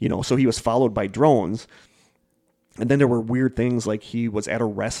 Yeah. So he was followed by drones. And then there were weird things like he was at a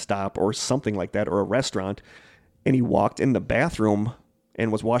rest stop or something like that, or a restaurant, and he walked in the bathroom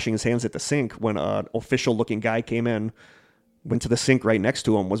and was washing his hands at the sink when an official-looking guy came in, went to the sink right next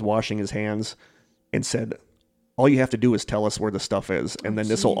to him, was washing his hands, and said, all you have to do is tell us where the stuff is, and then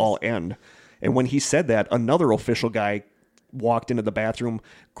this will all end. And when he said that, another official guy walked into the bathroom,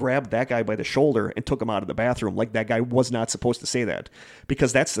 grabbed that guy by the shoulder, and took him out of the bathroom. Like that guy was not supposed to say that.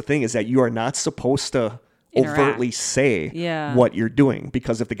 Because that's the thing, is that you are not supposed to overtly say what you're doing.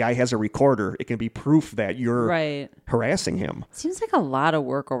 Because if the guy has a recorder, it can be proof that you're harassing him. Seems like a lot of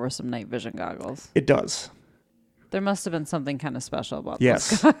work over some night vision goggles. It does. There must have been something kind of special about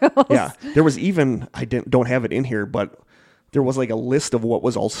those goggles. Yeah. There was even, don't have it in here, but there was like a list of what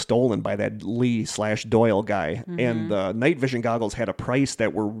was all stolen by that Lee/Doyle guy. Mm-hmm. And the night vision goggles had a price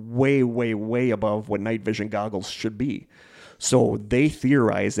that were way, way, way above what night vision goggles should be. So they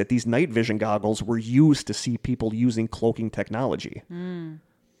theorized that these night vision goggles were used to see people using cloaking technology. Mm.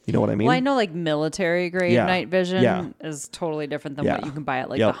 You know what I mean? Well, I know like military grade night vision is totally different than what you can buy at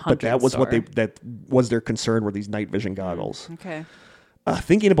like the hunting But that was store. that was their concern, were these night vision goggles. Okay.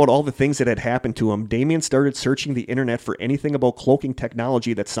 Thinking about all the things that had happened to him, Damien started searching the internet for anything about cloaking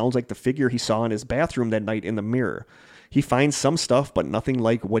technology that sounds like the figure he saw in his bathroom that night in the mirror. He finds some stuff, but nothing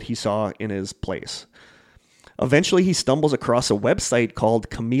like what he saw in his place. Eventually, he stumbles across a website called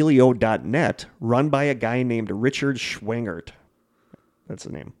Chameleo.net, run by a guy named Richard Schwangert. That's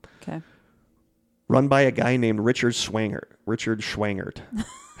the name. Okay. Run by a guy named Richard Schwangert.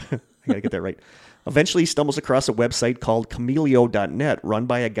 I got to get that right. Eventually, he stumbles across a website called Chameleo.net, run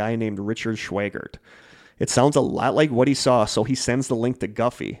by a guy named Richard Schwangert. It sounds a lot like what he saw, so he sends the link to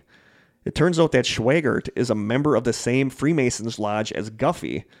Guffey. It turns out that Schwangert is a member of the same Freemasons Lodge as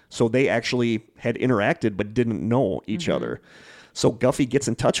Guffey, so they actually had interacted but didn't know each other. So Guffey gets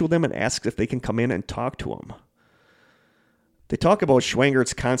in touch with him and asks if they can come in and talk to him. They talk about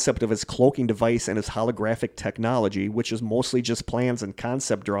Schwangert's concept of his cloaking device and his holographic technology, which is mostly just plans and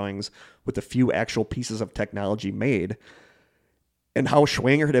concept drawings with a few actual pieces of technology made, and how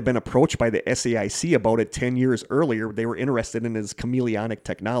Schwangert had been approached by the SAIC about it 10 years earlier. They were interested in his chameleonic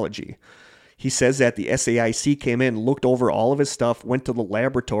technology. He says that the SAIC came in, looked over all of his stuff, went to the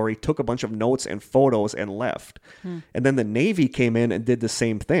laboratory, took a bunch of notes and photos, and left. And then the Navy came in and did the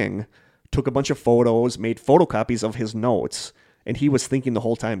same thing, took a bunch of photos, made photocopies of his notes, and he was thinking the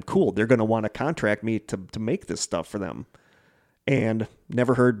whole time, cool, they're going to want to contract me to make this stuff for them. And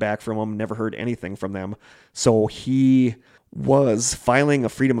never heard back from them, never heard anything from them. So he was filing a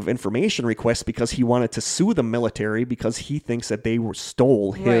Freedom of Information request because he wanted to sue the military because he thinks that they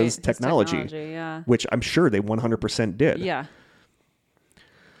stole his technology, which I'm sure they 100% did. Yeah.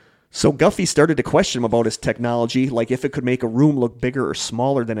 So Guffey started to question him about his technology, like if it could make a room look bigger or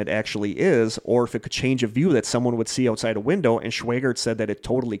smaller than it actually is, or if it could change a view that someone would see outside a window, and Schwangert said that it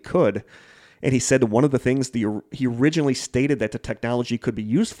totally could. And he said that one of the things he originally stated that the technology could be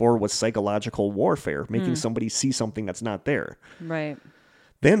used for was psychological warfare, making somebody see something that's not there. Right.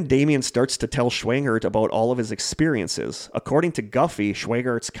 Then Damien starts to tell Schwangert about all of his experiences. According to Guffey,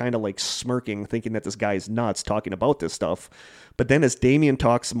 Schwangert's kind of like smirking, thinking that this guy's nuts talking about this stuff. But then as Damien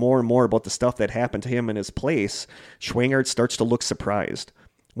talks more and more about the stuff that happened to him in his place, Schwangert starts to look surprised.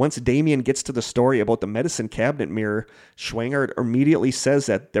 Once Damien gets to the story about the medicine cabinet mirror, Schwangert immediately says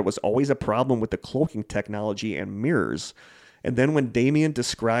that there was always a problem with the cloaking technology and mirrors. And then when Damien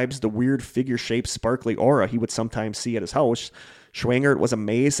describes the weird figure-shaped sparkly aura he would sometimes see at his house, Schwangert was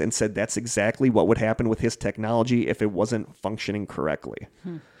amazed and said that's exactly what would happen with his technology if it wasn't functioning correctly.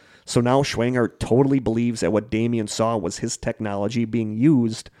 So now Schwangert totally believes that what Damien saw was his technology being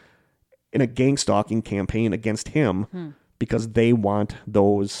used in a gangstalking campaign against him because they want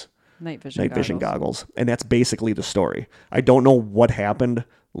those night vision goggles. And that's basically the story. I don't know what happened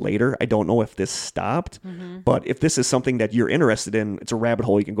later. I don't know if this stopped, but if this is something that you're interested in, it's a rabbit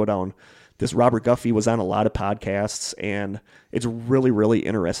hole you can go down. This Robert Guffey was on a lot of podcasts, and it's really, really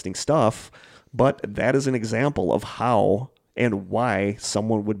interesting stuff. But that is an example of how and why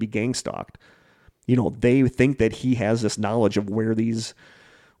someone would be gang stalked. You know, they think that he has this knowledge of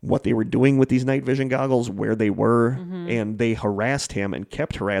what they were doing with these night vision goggles, where they were, and they harassed him and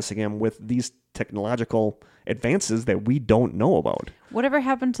kept harassing him with these technological advances that we don't know about. Whatever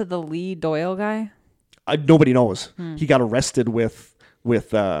happened to the Lee Doyle guy? Nobody knows. He got arrested with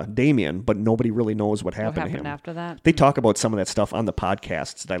Damien, but nobody really knows what happened to him. After that? They talk about some of that stuff on the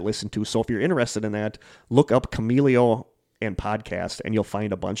podcasts that I listen to. So if you're interested in that, look up Chameleo and podcast, and you'll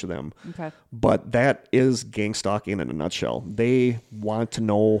find a bunch of them. Okay. But that is gang stalking in a nutshell. They want to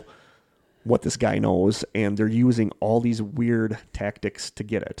know what this guy knows, and they're using all these weird tactics to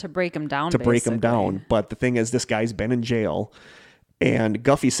get it. To break him down, break him down. But the thing is, this guy's been in jail, and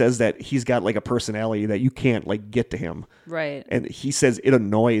Guffey says that he's got like a personality that you can't like get to him. Right. And he says it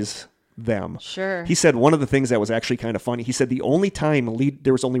annoys them. Sure. He said one of the things that was actually kind of funny, he said there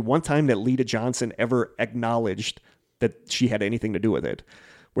was only one time that Lita Johnson ever acknowledged that she had anything to do with it,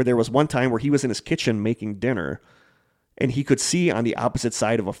 where there was one time where he was in his kitchen making dinner, and he could see on the opposite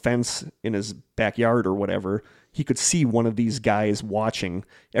side of a fence in his backyard or whatever, he could see one of these guys watching.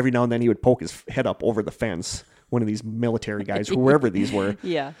 Every now and then he would poke his head up over the fence, one of these military guys, whoever these were.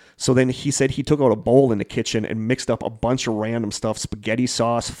 Yeah. So then he said he took out a bowl in the kitchen and mixed up a bunch of random stuff, spaghetti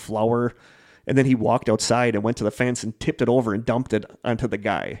sauce, flour, and then he walked outside and went to the fence and tipped it over and dumped it onto the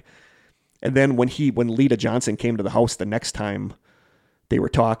guy. And then when Lita Johnson came to the house the next time, they were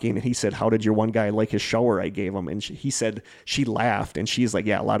talking, and he said, "How did your one guy like his shower I gave him?" And he said she laughed, and she's like,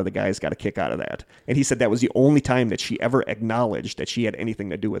 "Yeah, a lot of the guys got a kick out of that." And he said that was the only time that she ever acknowledged that she had anything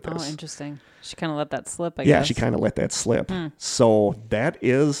to do with this. Oh, interesting. She kind of let that slip, I guess. Yeah, she kind of let that slip. So that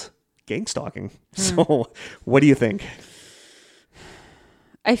is gangstalking. So what do you think?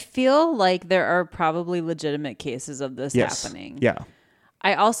 I feel like there are probably legitimate cases of this happening. Yeah.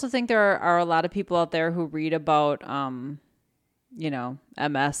 I also think there are a lot of people out there who read about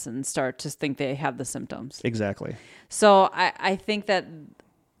MS and start to think they have the symptoms. Exactly. So I think that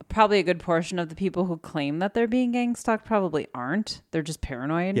probably a good portion of the people who claim that they're being gang stalked probably aren't. They're just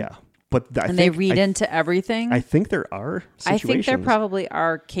paranoid. Yeah. But they read into everything. I think there are situations. I think there probably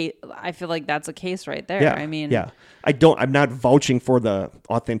are. I feel like that's a case right there. Yeah, I mean, yeah. I'm not vouching for the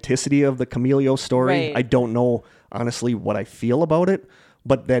authenticity of the Chameleo story. Right. I don't know honestly what I feel about it,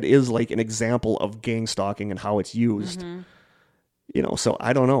 but that is like an example of gang stalking and how it's used. So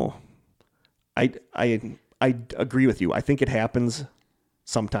I don't know. I agree with you. I think it happens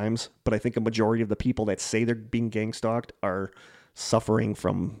sometimes, but I think a majority of the people that say they're being gang stalked are suffering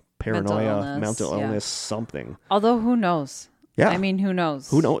from paranoia, mental illness, something. Although who knows? Yeah. I mean, who knows?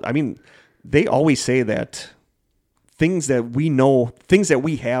 Who knows? I mean, they always say that things that we know, things that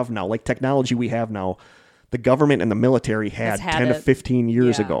we have now, like technology we have now, the government and the military had 10 to 15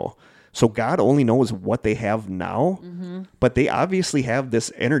 years ago. So God only knows what they have now, but they obviously have this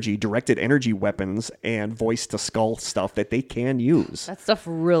directed energy weapons and voice to skull stuff that they can use. That stuff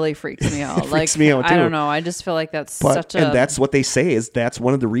really freaks me out. Freaks me out too. I don't know. I just feel like and that's what they say is that's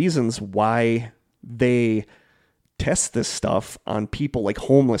one of the reasons why they test this stuff on people like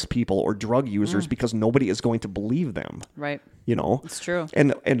homeless people or drug users because nobody is going to believe them. Right. It's true.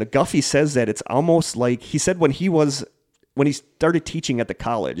 And Guffey says that it's almost like he said when he started teaching at the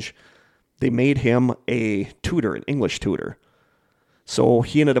college, they made him a tutor, an English tutor. So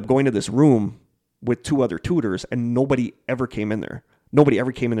he ended up going to this room with 2 other tutors, and nobody ever came in there. Nobody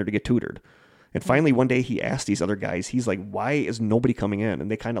ever came in there to get tutored. And finally, one day he asked these other guys, he's like, "Why is nobody coming in?"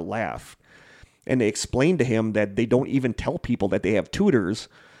 And they kind of laughed. And they explained to him that they don't even tell people that they have tutors,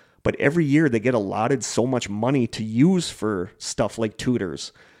 but every year they get allotted so much money to use for stuff like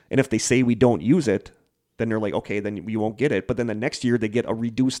tutors. And if they say we don't use it, then they're like, okay, then you won't get it. But then the next year they get a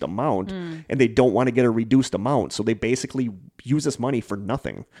reduced amount and they don't want to get a reduced amount. So they basically use this money for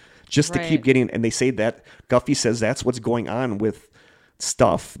nothing just to keep getting. And they say that Guffey says that's what's going on with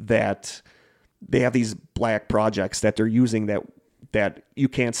stuff that they have these black projects that they're using that you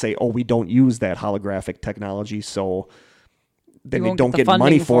can't say, oh, we don't use that holographic technology. So then they don't get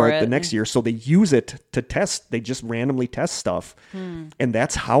money for it the next year. So they use it to test. They just randomly test stuff. And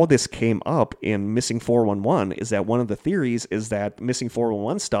that's how this came up in Missing 411 is that one of the theories is that Missing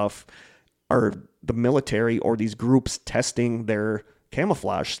 411 stuff are the military or these groups testing their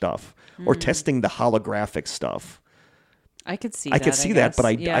camouflage stuff or testing the holographic stuff. I could see that. I could see that, but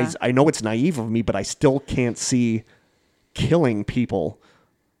I know it's naive of me, but I still can't see killing people,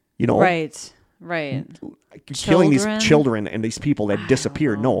 Right. Killing these children and these people that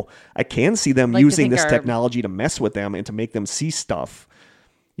disappear. No, I can see them using this technology to mess with them and to make them see stuff,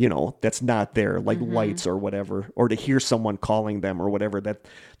 that's not there, like lights or whatever, or to hear someone calling them or whatever.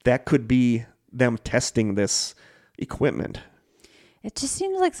 That could be them testing this equipment. It just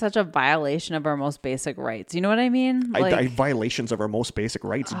seems like such a violation of our most basic rights. You know what I mean? Violations of our most basic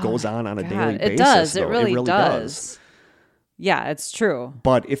rights goes on a daily basis. It does. It really does. Yeah, it's true.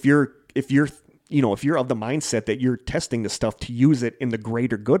 But if you're of the mindset that you're testing the stuff to use it in the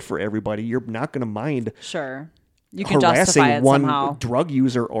greater good for everybody, you're not going to mind you can harassing justify it one somehow. Drug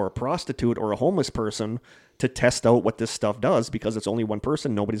user or a prostitute or a homeless person to test out what this stuff does because it's only one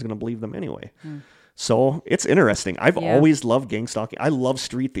person. Nobody's going to believe them anyway. So it's interesting. I've always loved gang stalking. I love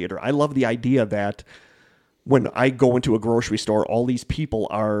street theater. I love the idea that when I go into a grocery store, all these people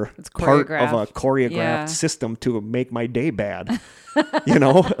are part of a choreographed system to make my day bad. You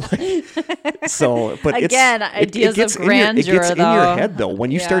know? So, but again, ideas of grandeur, it gets in your head, though.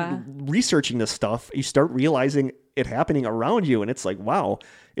 When you start researching this stuff, you start realizing it happening around you, and it's like, wow,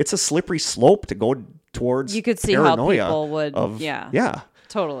 it's a slippery slope to go towards. You could see how people would, yeah.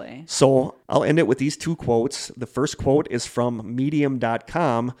 Totally. So I'll end it with these 2 quotes. The first quote is from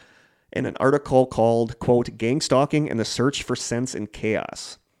medium.com in an article called, quote, Gangstalking and the Search for Sense in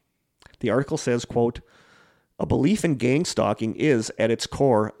Chaos. The article says, quote, a belief in gangstalking is, at its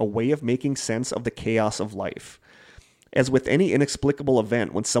core, a way of making sense of the chaos of life. As with any inexplicable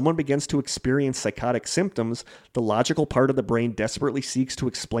event, when someone begins to experience psychotic symptoms, the logical part of the brain desperately seeks to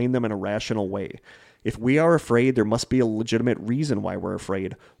explain them in a rational way. If we are afraid, there must be a legitimate reason why we're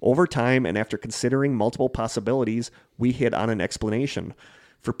afraid. Over time, and after considering multiple possibilities, we hit on an explanation.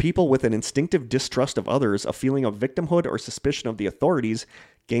 For people with an instinctive distrust of others, a feeling of victimhood or suspicion of the authorities,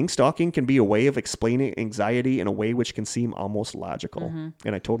 gangstalking can be a way of explaining anxiety in a way which can seem almost logical. Mm-hmm.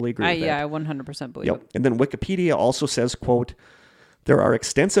 And I totally agree with that. Yeah, I 100% believe it. And then Wikipedia also says, quote, there are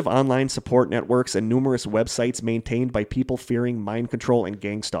extensive online support networks and numerous websites maintained by people fearing mind control and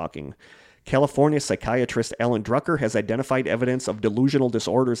gangstalking. California psychiatrist Alan Drucker has identified evidence of delusional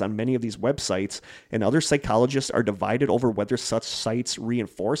disorders on many of these websites, and other psychologists are divided over whether such sites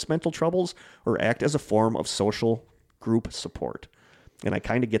reinforce mental troubles or act as a form of social group support. And I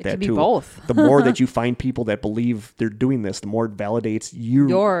kind of get that too. Both. The more that you find people that believe they're doing this, the more it validates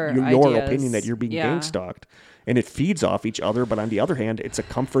your opinion that you're being gangstalked. And it feeds off each other, but on the other hand, it's a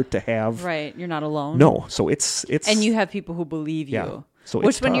comfort to have. Right, you're not alone. No, so it's and you have people who believe you. Yeah. So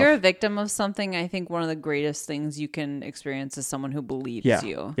which, when you're a victim of something, I think one of the greatest things you can experience is someone who believes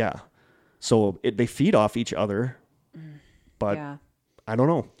you. Yeah. So they feed off each other, but I don't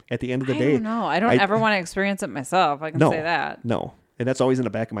know. At the end of the day, I don't ever want to experience it myself. I can say that. No. And that's always in the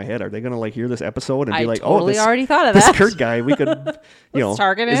back of my head. Are they going to hear this episode and be like, totally oh, already thought of that. This Kurt guy, we could,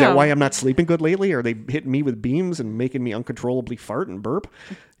 target him. Is that why I'm not sleeping good lately? Are they hitting me with beams and making me uncontrollably fart and burp?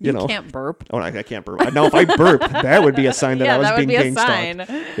 You can't burp. Oh, I can't burp. Now, if I burp, that would be a sign that I was being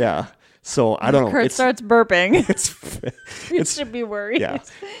gangstalked. Yeah. So I don't know. Kurt starts burping. You should be worried. Yeah.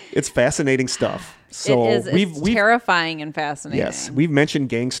 It's fascinating stuff. So it's terrifying and fascinating. Yes, we've mentioned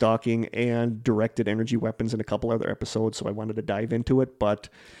gangstalking and directed energy weapons in a couple other episodes, so I wanted to dive into it. But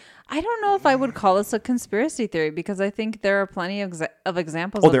I don't know if I would call this a conspiracy theory, because I think there are plenty of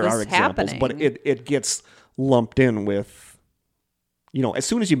examples of this happening. But it gets lumped in with, as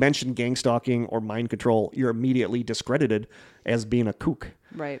soon as you mention gangstalking or mind control, you're immediately discredited as being a kook.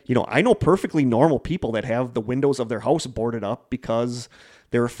 Right. I know perfectly normal people that have the windows of their house boarded up because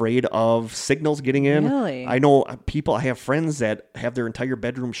they're afraid of signals getting in. Really? I know people, I have friends that have their entire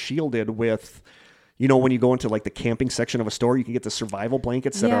bedroom shielded with, when you go into like the camping section of a store, you can get the survival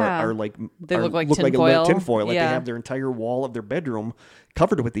blankets that are like, they look like tinfoil. Like they have their entire wall of their bedroom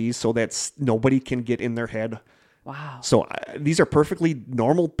covered with these so that nobody can get in their head. Wow. So these are perfectly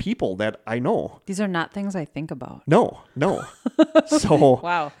normal people that I know. These are not things I think about. No. So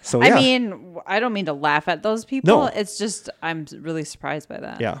wow. So yeah. I mean, I don't mean to laugh at those people. No. It's just I'm really surprised by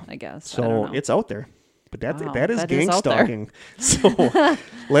that. Yeah. I guess. So it's out there. But that is gangstalking. So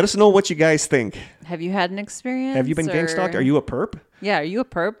let us know what you guys think. Have you had an experience? Have you been gangstalked? Are you a perp? Yeah, are you a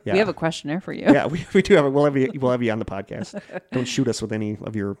perp? Yeah. We have a questionnaire for you. Yeah, we do have it. We'll have you on the podcast. Don't shoot us with any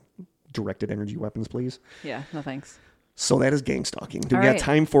of your directed energy weapons, please. Yeah, no thanks. So that is gangstalking. Do we got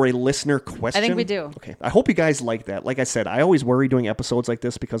time for a listener question? I think we do. Okay. I hope you guys like that. Like I said, I always worry doing episodes like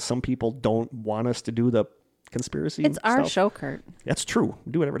this because some people don't want us to do the conspiracy It's stuff. Our show, Kurt. That's true.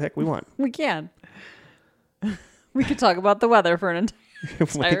 We do whatever the heck we want. We can. We could talk about the weather for an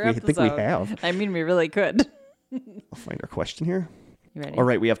entire episode. I think we have. I mean, we really could. I'll find our question here. You ready? All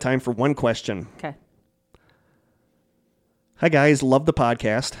right. We have time for one question. Okay. Hi, guys. Love the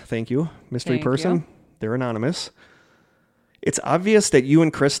podcast. Thank you. Mystery person. They're anonymous. It's obvious that you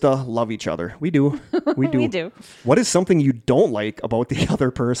and Krista love each other. We do. We do. We do. What is something you don't like about the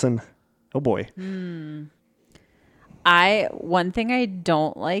other person? Oh, boy. One thing I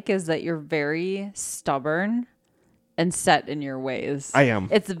don't like is that you're very stubborn and set in your ways. I am.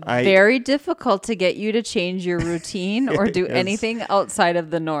 It's very difficult to get you to change your routine or do anything outside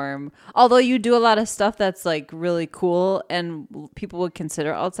of the norm. Although you do a lot of stuff that's like really cool and people would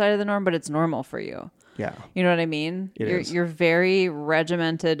consider outside of the norm, but it's normal for you. Yeah. You know what I mean? You're very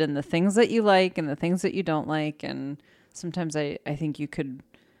regimented in the things that you like and the things that you don't like. And sometimes I think you could,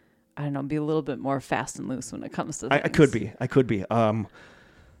 I don't know, be a little bit more fast and loose when it comes to things. I could be.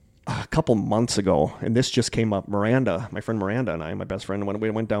 A couple months ago, and this just came up, my friend Miranda and I, my best friend, when we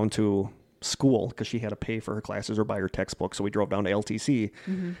went down to school because she had to pay for her classes or buy her textbook. So we drove down to LTC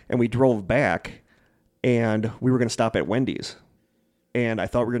and we drove back and we were going to stop at Wendy's. And I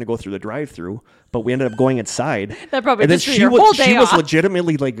thought we were going to go through the drive-thru, but we ended up going inside. That probably and then just your whole day she was off.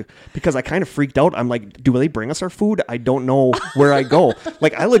 legitimately like, because I kind of freaked out. I'm like, do they bring us our food? I don't know where I go.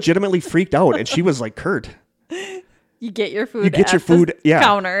 Like, I legitimately freaked out. And she was like, Kurt, you get your food. You get your food, the yeah.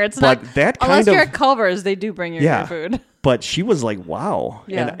 counter. It's but not that unless kind of, you're at Culver's, they do bring you your food. But she was like, wow.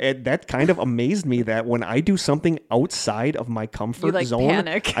 Yeah. And that kind of amazed me that when I do something outside of my comfort zone,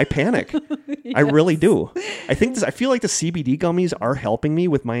 panic. I panic. Yes. I really do. I feel like the CBD gummies are helping me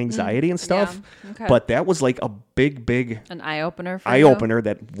with my anxiety and stuff. Yeah. Okay. But that was like a big an eye opener for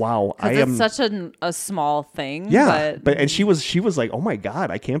that wow, it's such a small thing. Yeah. But and she was like, oh my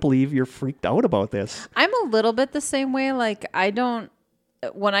God, I can't believe you're freaked out about this. I'm a little bit the same way. Like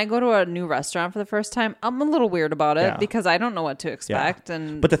when I go to a new restaurant for the first time, I'm a little weird about it because I don't know what to expect. Yeah.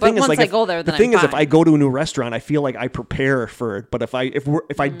 But the thing is, once like, I go there, then the thing I'm is, fine. if I go to a new restaurant, I feel like I prepare for it. But if I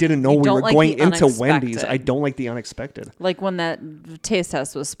didn't know we were like going into Wendy's, I don't like the unexpected. Like when that taste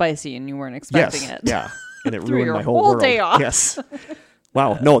test was spicy and you weren't expecting it. Yeah, and it Threw ruined your my whole world. day off. Yes.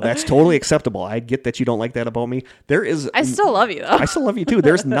 Wow, no, that's totally acceptable. I get that you don't like that about me. I still love you, though. I still love you, too.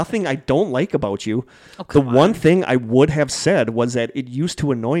 There's nothing I don't like about you. The one thing I would have said was that it used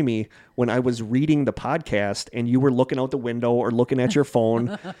to annoy me when I was reading the podcast and you were looking out the window or looking at your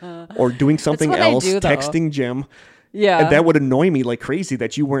phone or doing something else, texting Jim. Yeah. And that would annoy me like crazy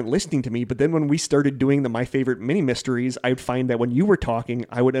that you weren't listening to me. But then when we started doing the My Favorite Mini Mysteries, I would find that when you were talking,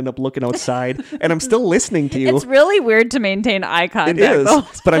 I would end up looking outside and I'm still listening to you. It's really weird to maintain eye contact. It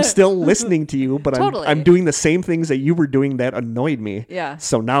is, but I'm still listening to you, but I'm doing the same things that you were doing that annoyed me. Yeah.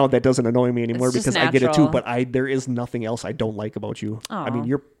 So now that doesn't annoy me anymore because natural. I get it too, but there is nothing else I don't like about you. Aww. I mean,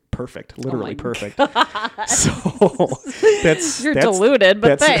 you're perfect, literally perfect. So you're deluded,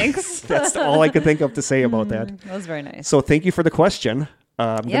 but thanks. That's all I could think of to say about that. That was very nice. So thank you for the question.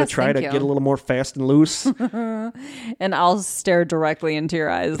 I'm going to try to get a little more fast and loose. And I'll stare directly into your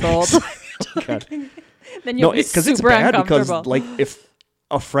eyes the whole time. God. Then you'll be super it's bad because uncomfortable. like if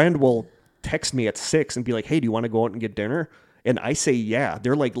a friend will text me at 6 and be like, hey, do you want to go out and get dinner? And I say, yeah,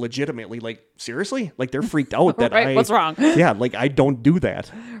 they're like legitimately like, seriously? Like they're freaked out that right, what's wrong? Yeah, like I don't do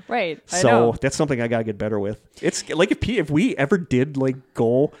that. Right. So that's something I got to get better with. It's like if we ever did like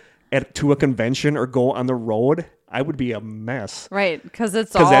go to a convention or go on the road, I would be a mess. Right, because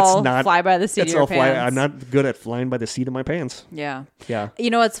that's fly by the seat of your pants. I'm not good at flying by the seat of my pants. Yeah. Yeah. You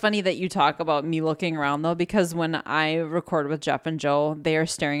know, it's funny that you talk about me looking around, though, because when I record with Jeff and Joe, they are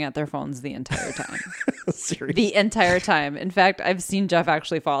staring at their phones the entire time. Seriously? The entire time. In fact, I've seen Jeff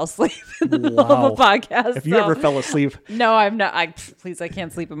actually fall asleep in the middle of a podcast. Have you ever fell asleep? No, I'm not. I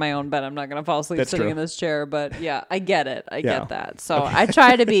can't sleep in my own bed. I'm not going to fall asleep sitting in this chair. But yeah, I get it. I get that. So I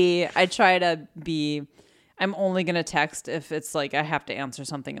try to be... I'm only going to text if it's like I have to answer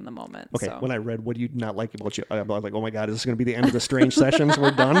something in the moment. Okay, so. When I read what do you not like about you, I'm like, oh my God, is this going to be the end of the Strange Sessions?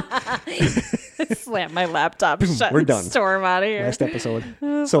 We're done? Slam my laptop shut. We're done. Storm out of here. Last episode.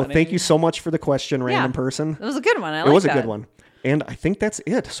 So thank you so much for the question, random person. It was a good one. It was a good one. And I think that's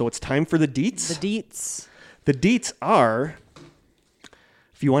it. So it's time for the deets. The deets are...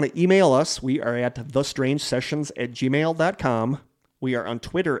 If you want to email us, we are at thestrangesessions@gmail.com. We are on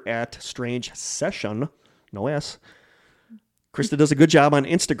Twitter at Strange Session. No S. Krista does a good job on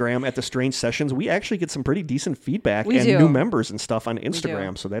Instagram at The Strange Sessions. We actually get some pretty decent feedback new members and stuff on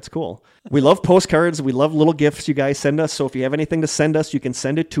Instagram, so that's cool. We love postcards. We love little gifts you guys send us, so if you have anything to send us, you can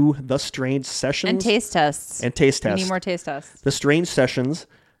send it to The Strange Sessions. And taste tests. We need more taste tests. The Strange Sessions,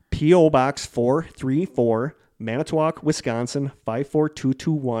 P.O. Box 434, Manitowoc, Wisconsin,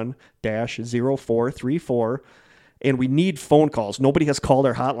 54221-0434. And we need phone calls. Nobody has called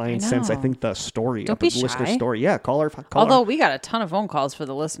our hotline since I think the story. Don't be shy. Listener story. Yeah, call Although we got a ton of phone calls for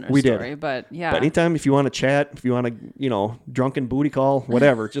the listener story, but yeah. But anytime if you want to chat, if you want to, drunken booty call,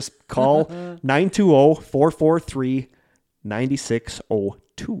 whatever, just call 920-443-9602.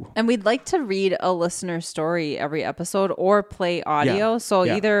 And we'd like to read a listener story every episode or play audio. So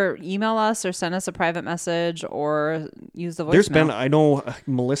either email us or send us a private message or use the voicemail. I know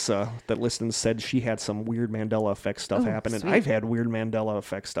Melissa that listens said she had some weird Mandela effect stuff happen. And I've had weird Mandela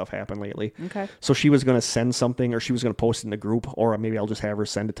effect stuff happen lately. Okay. So she was going to send something or she was going to post it in the group or maybe I'll just have her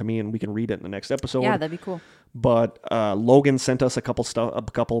send it to me and we can read it in the next episode. Yeah, that'd be cool. But Logan sent us a couple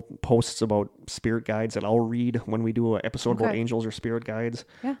posts about spirit guides that I'll read when we do an episode about angels or spirit guides.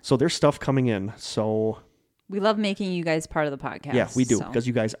 Yeah. So there's stuff coming in. So we love making you guys part of the podcast. Yeah, we do because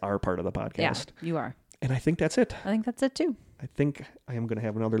you guys are part of the podcast. Yeah, you are. And I think that's it. I think that's it too. I think I am going to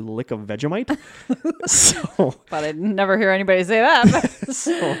have another lick of Vegemite. So, but I never hear anybody say that.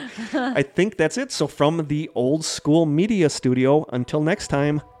 So I think that's it. So from the Old School Media Studio, until next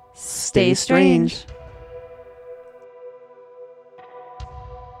time, stay strange.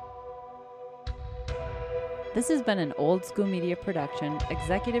 This has been an Old School Media production,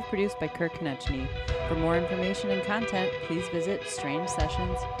 executive produced by Kirk Konechny. For more information and content, please visit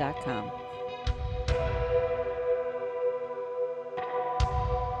strangesessions.com.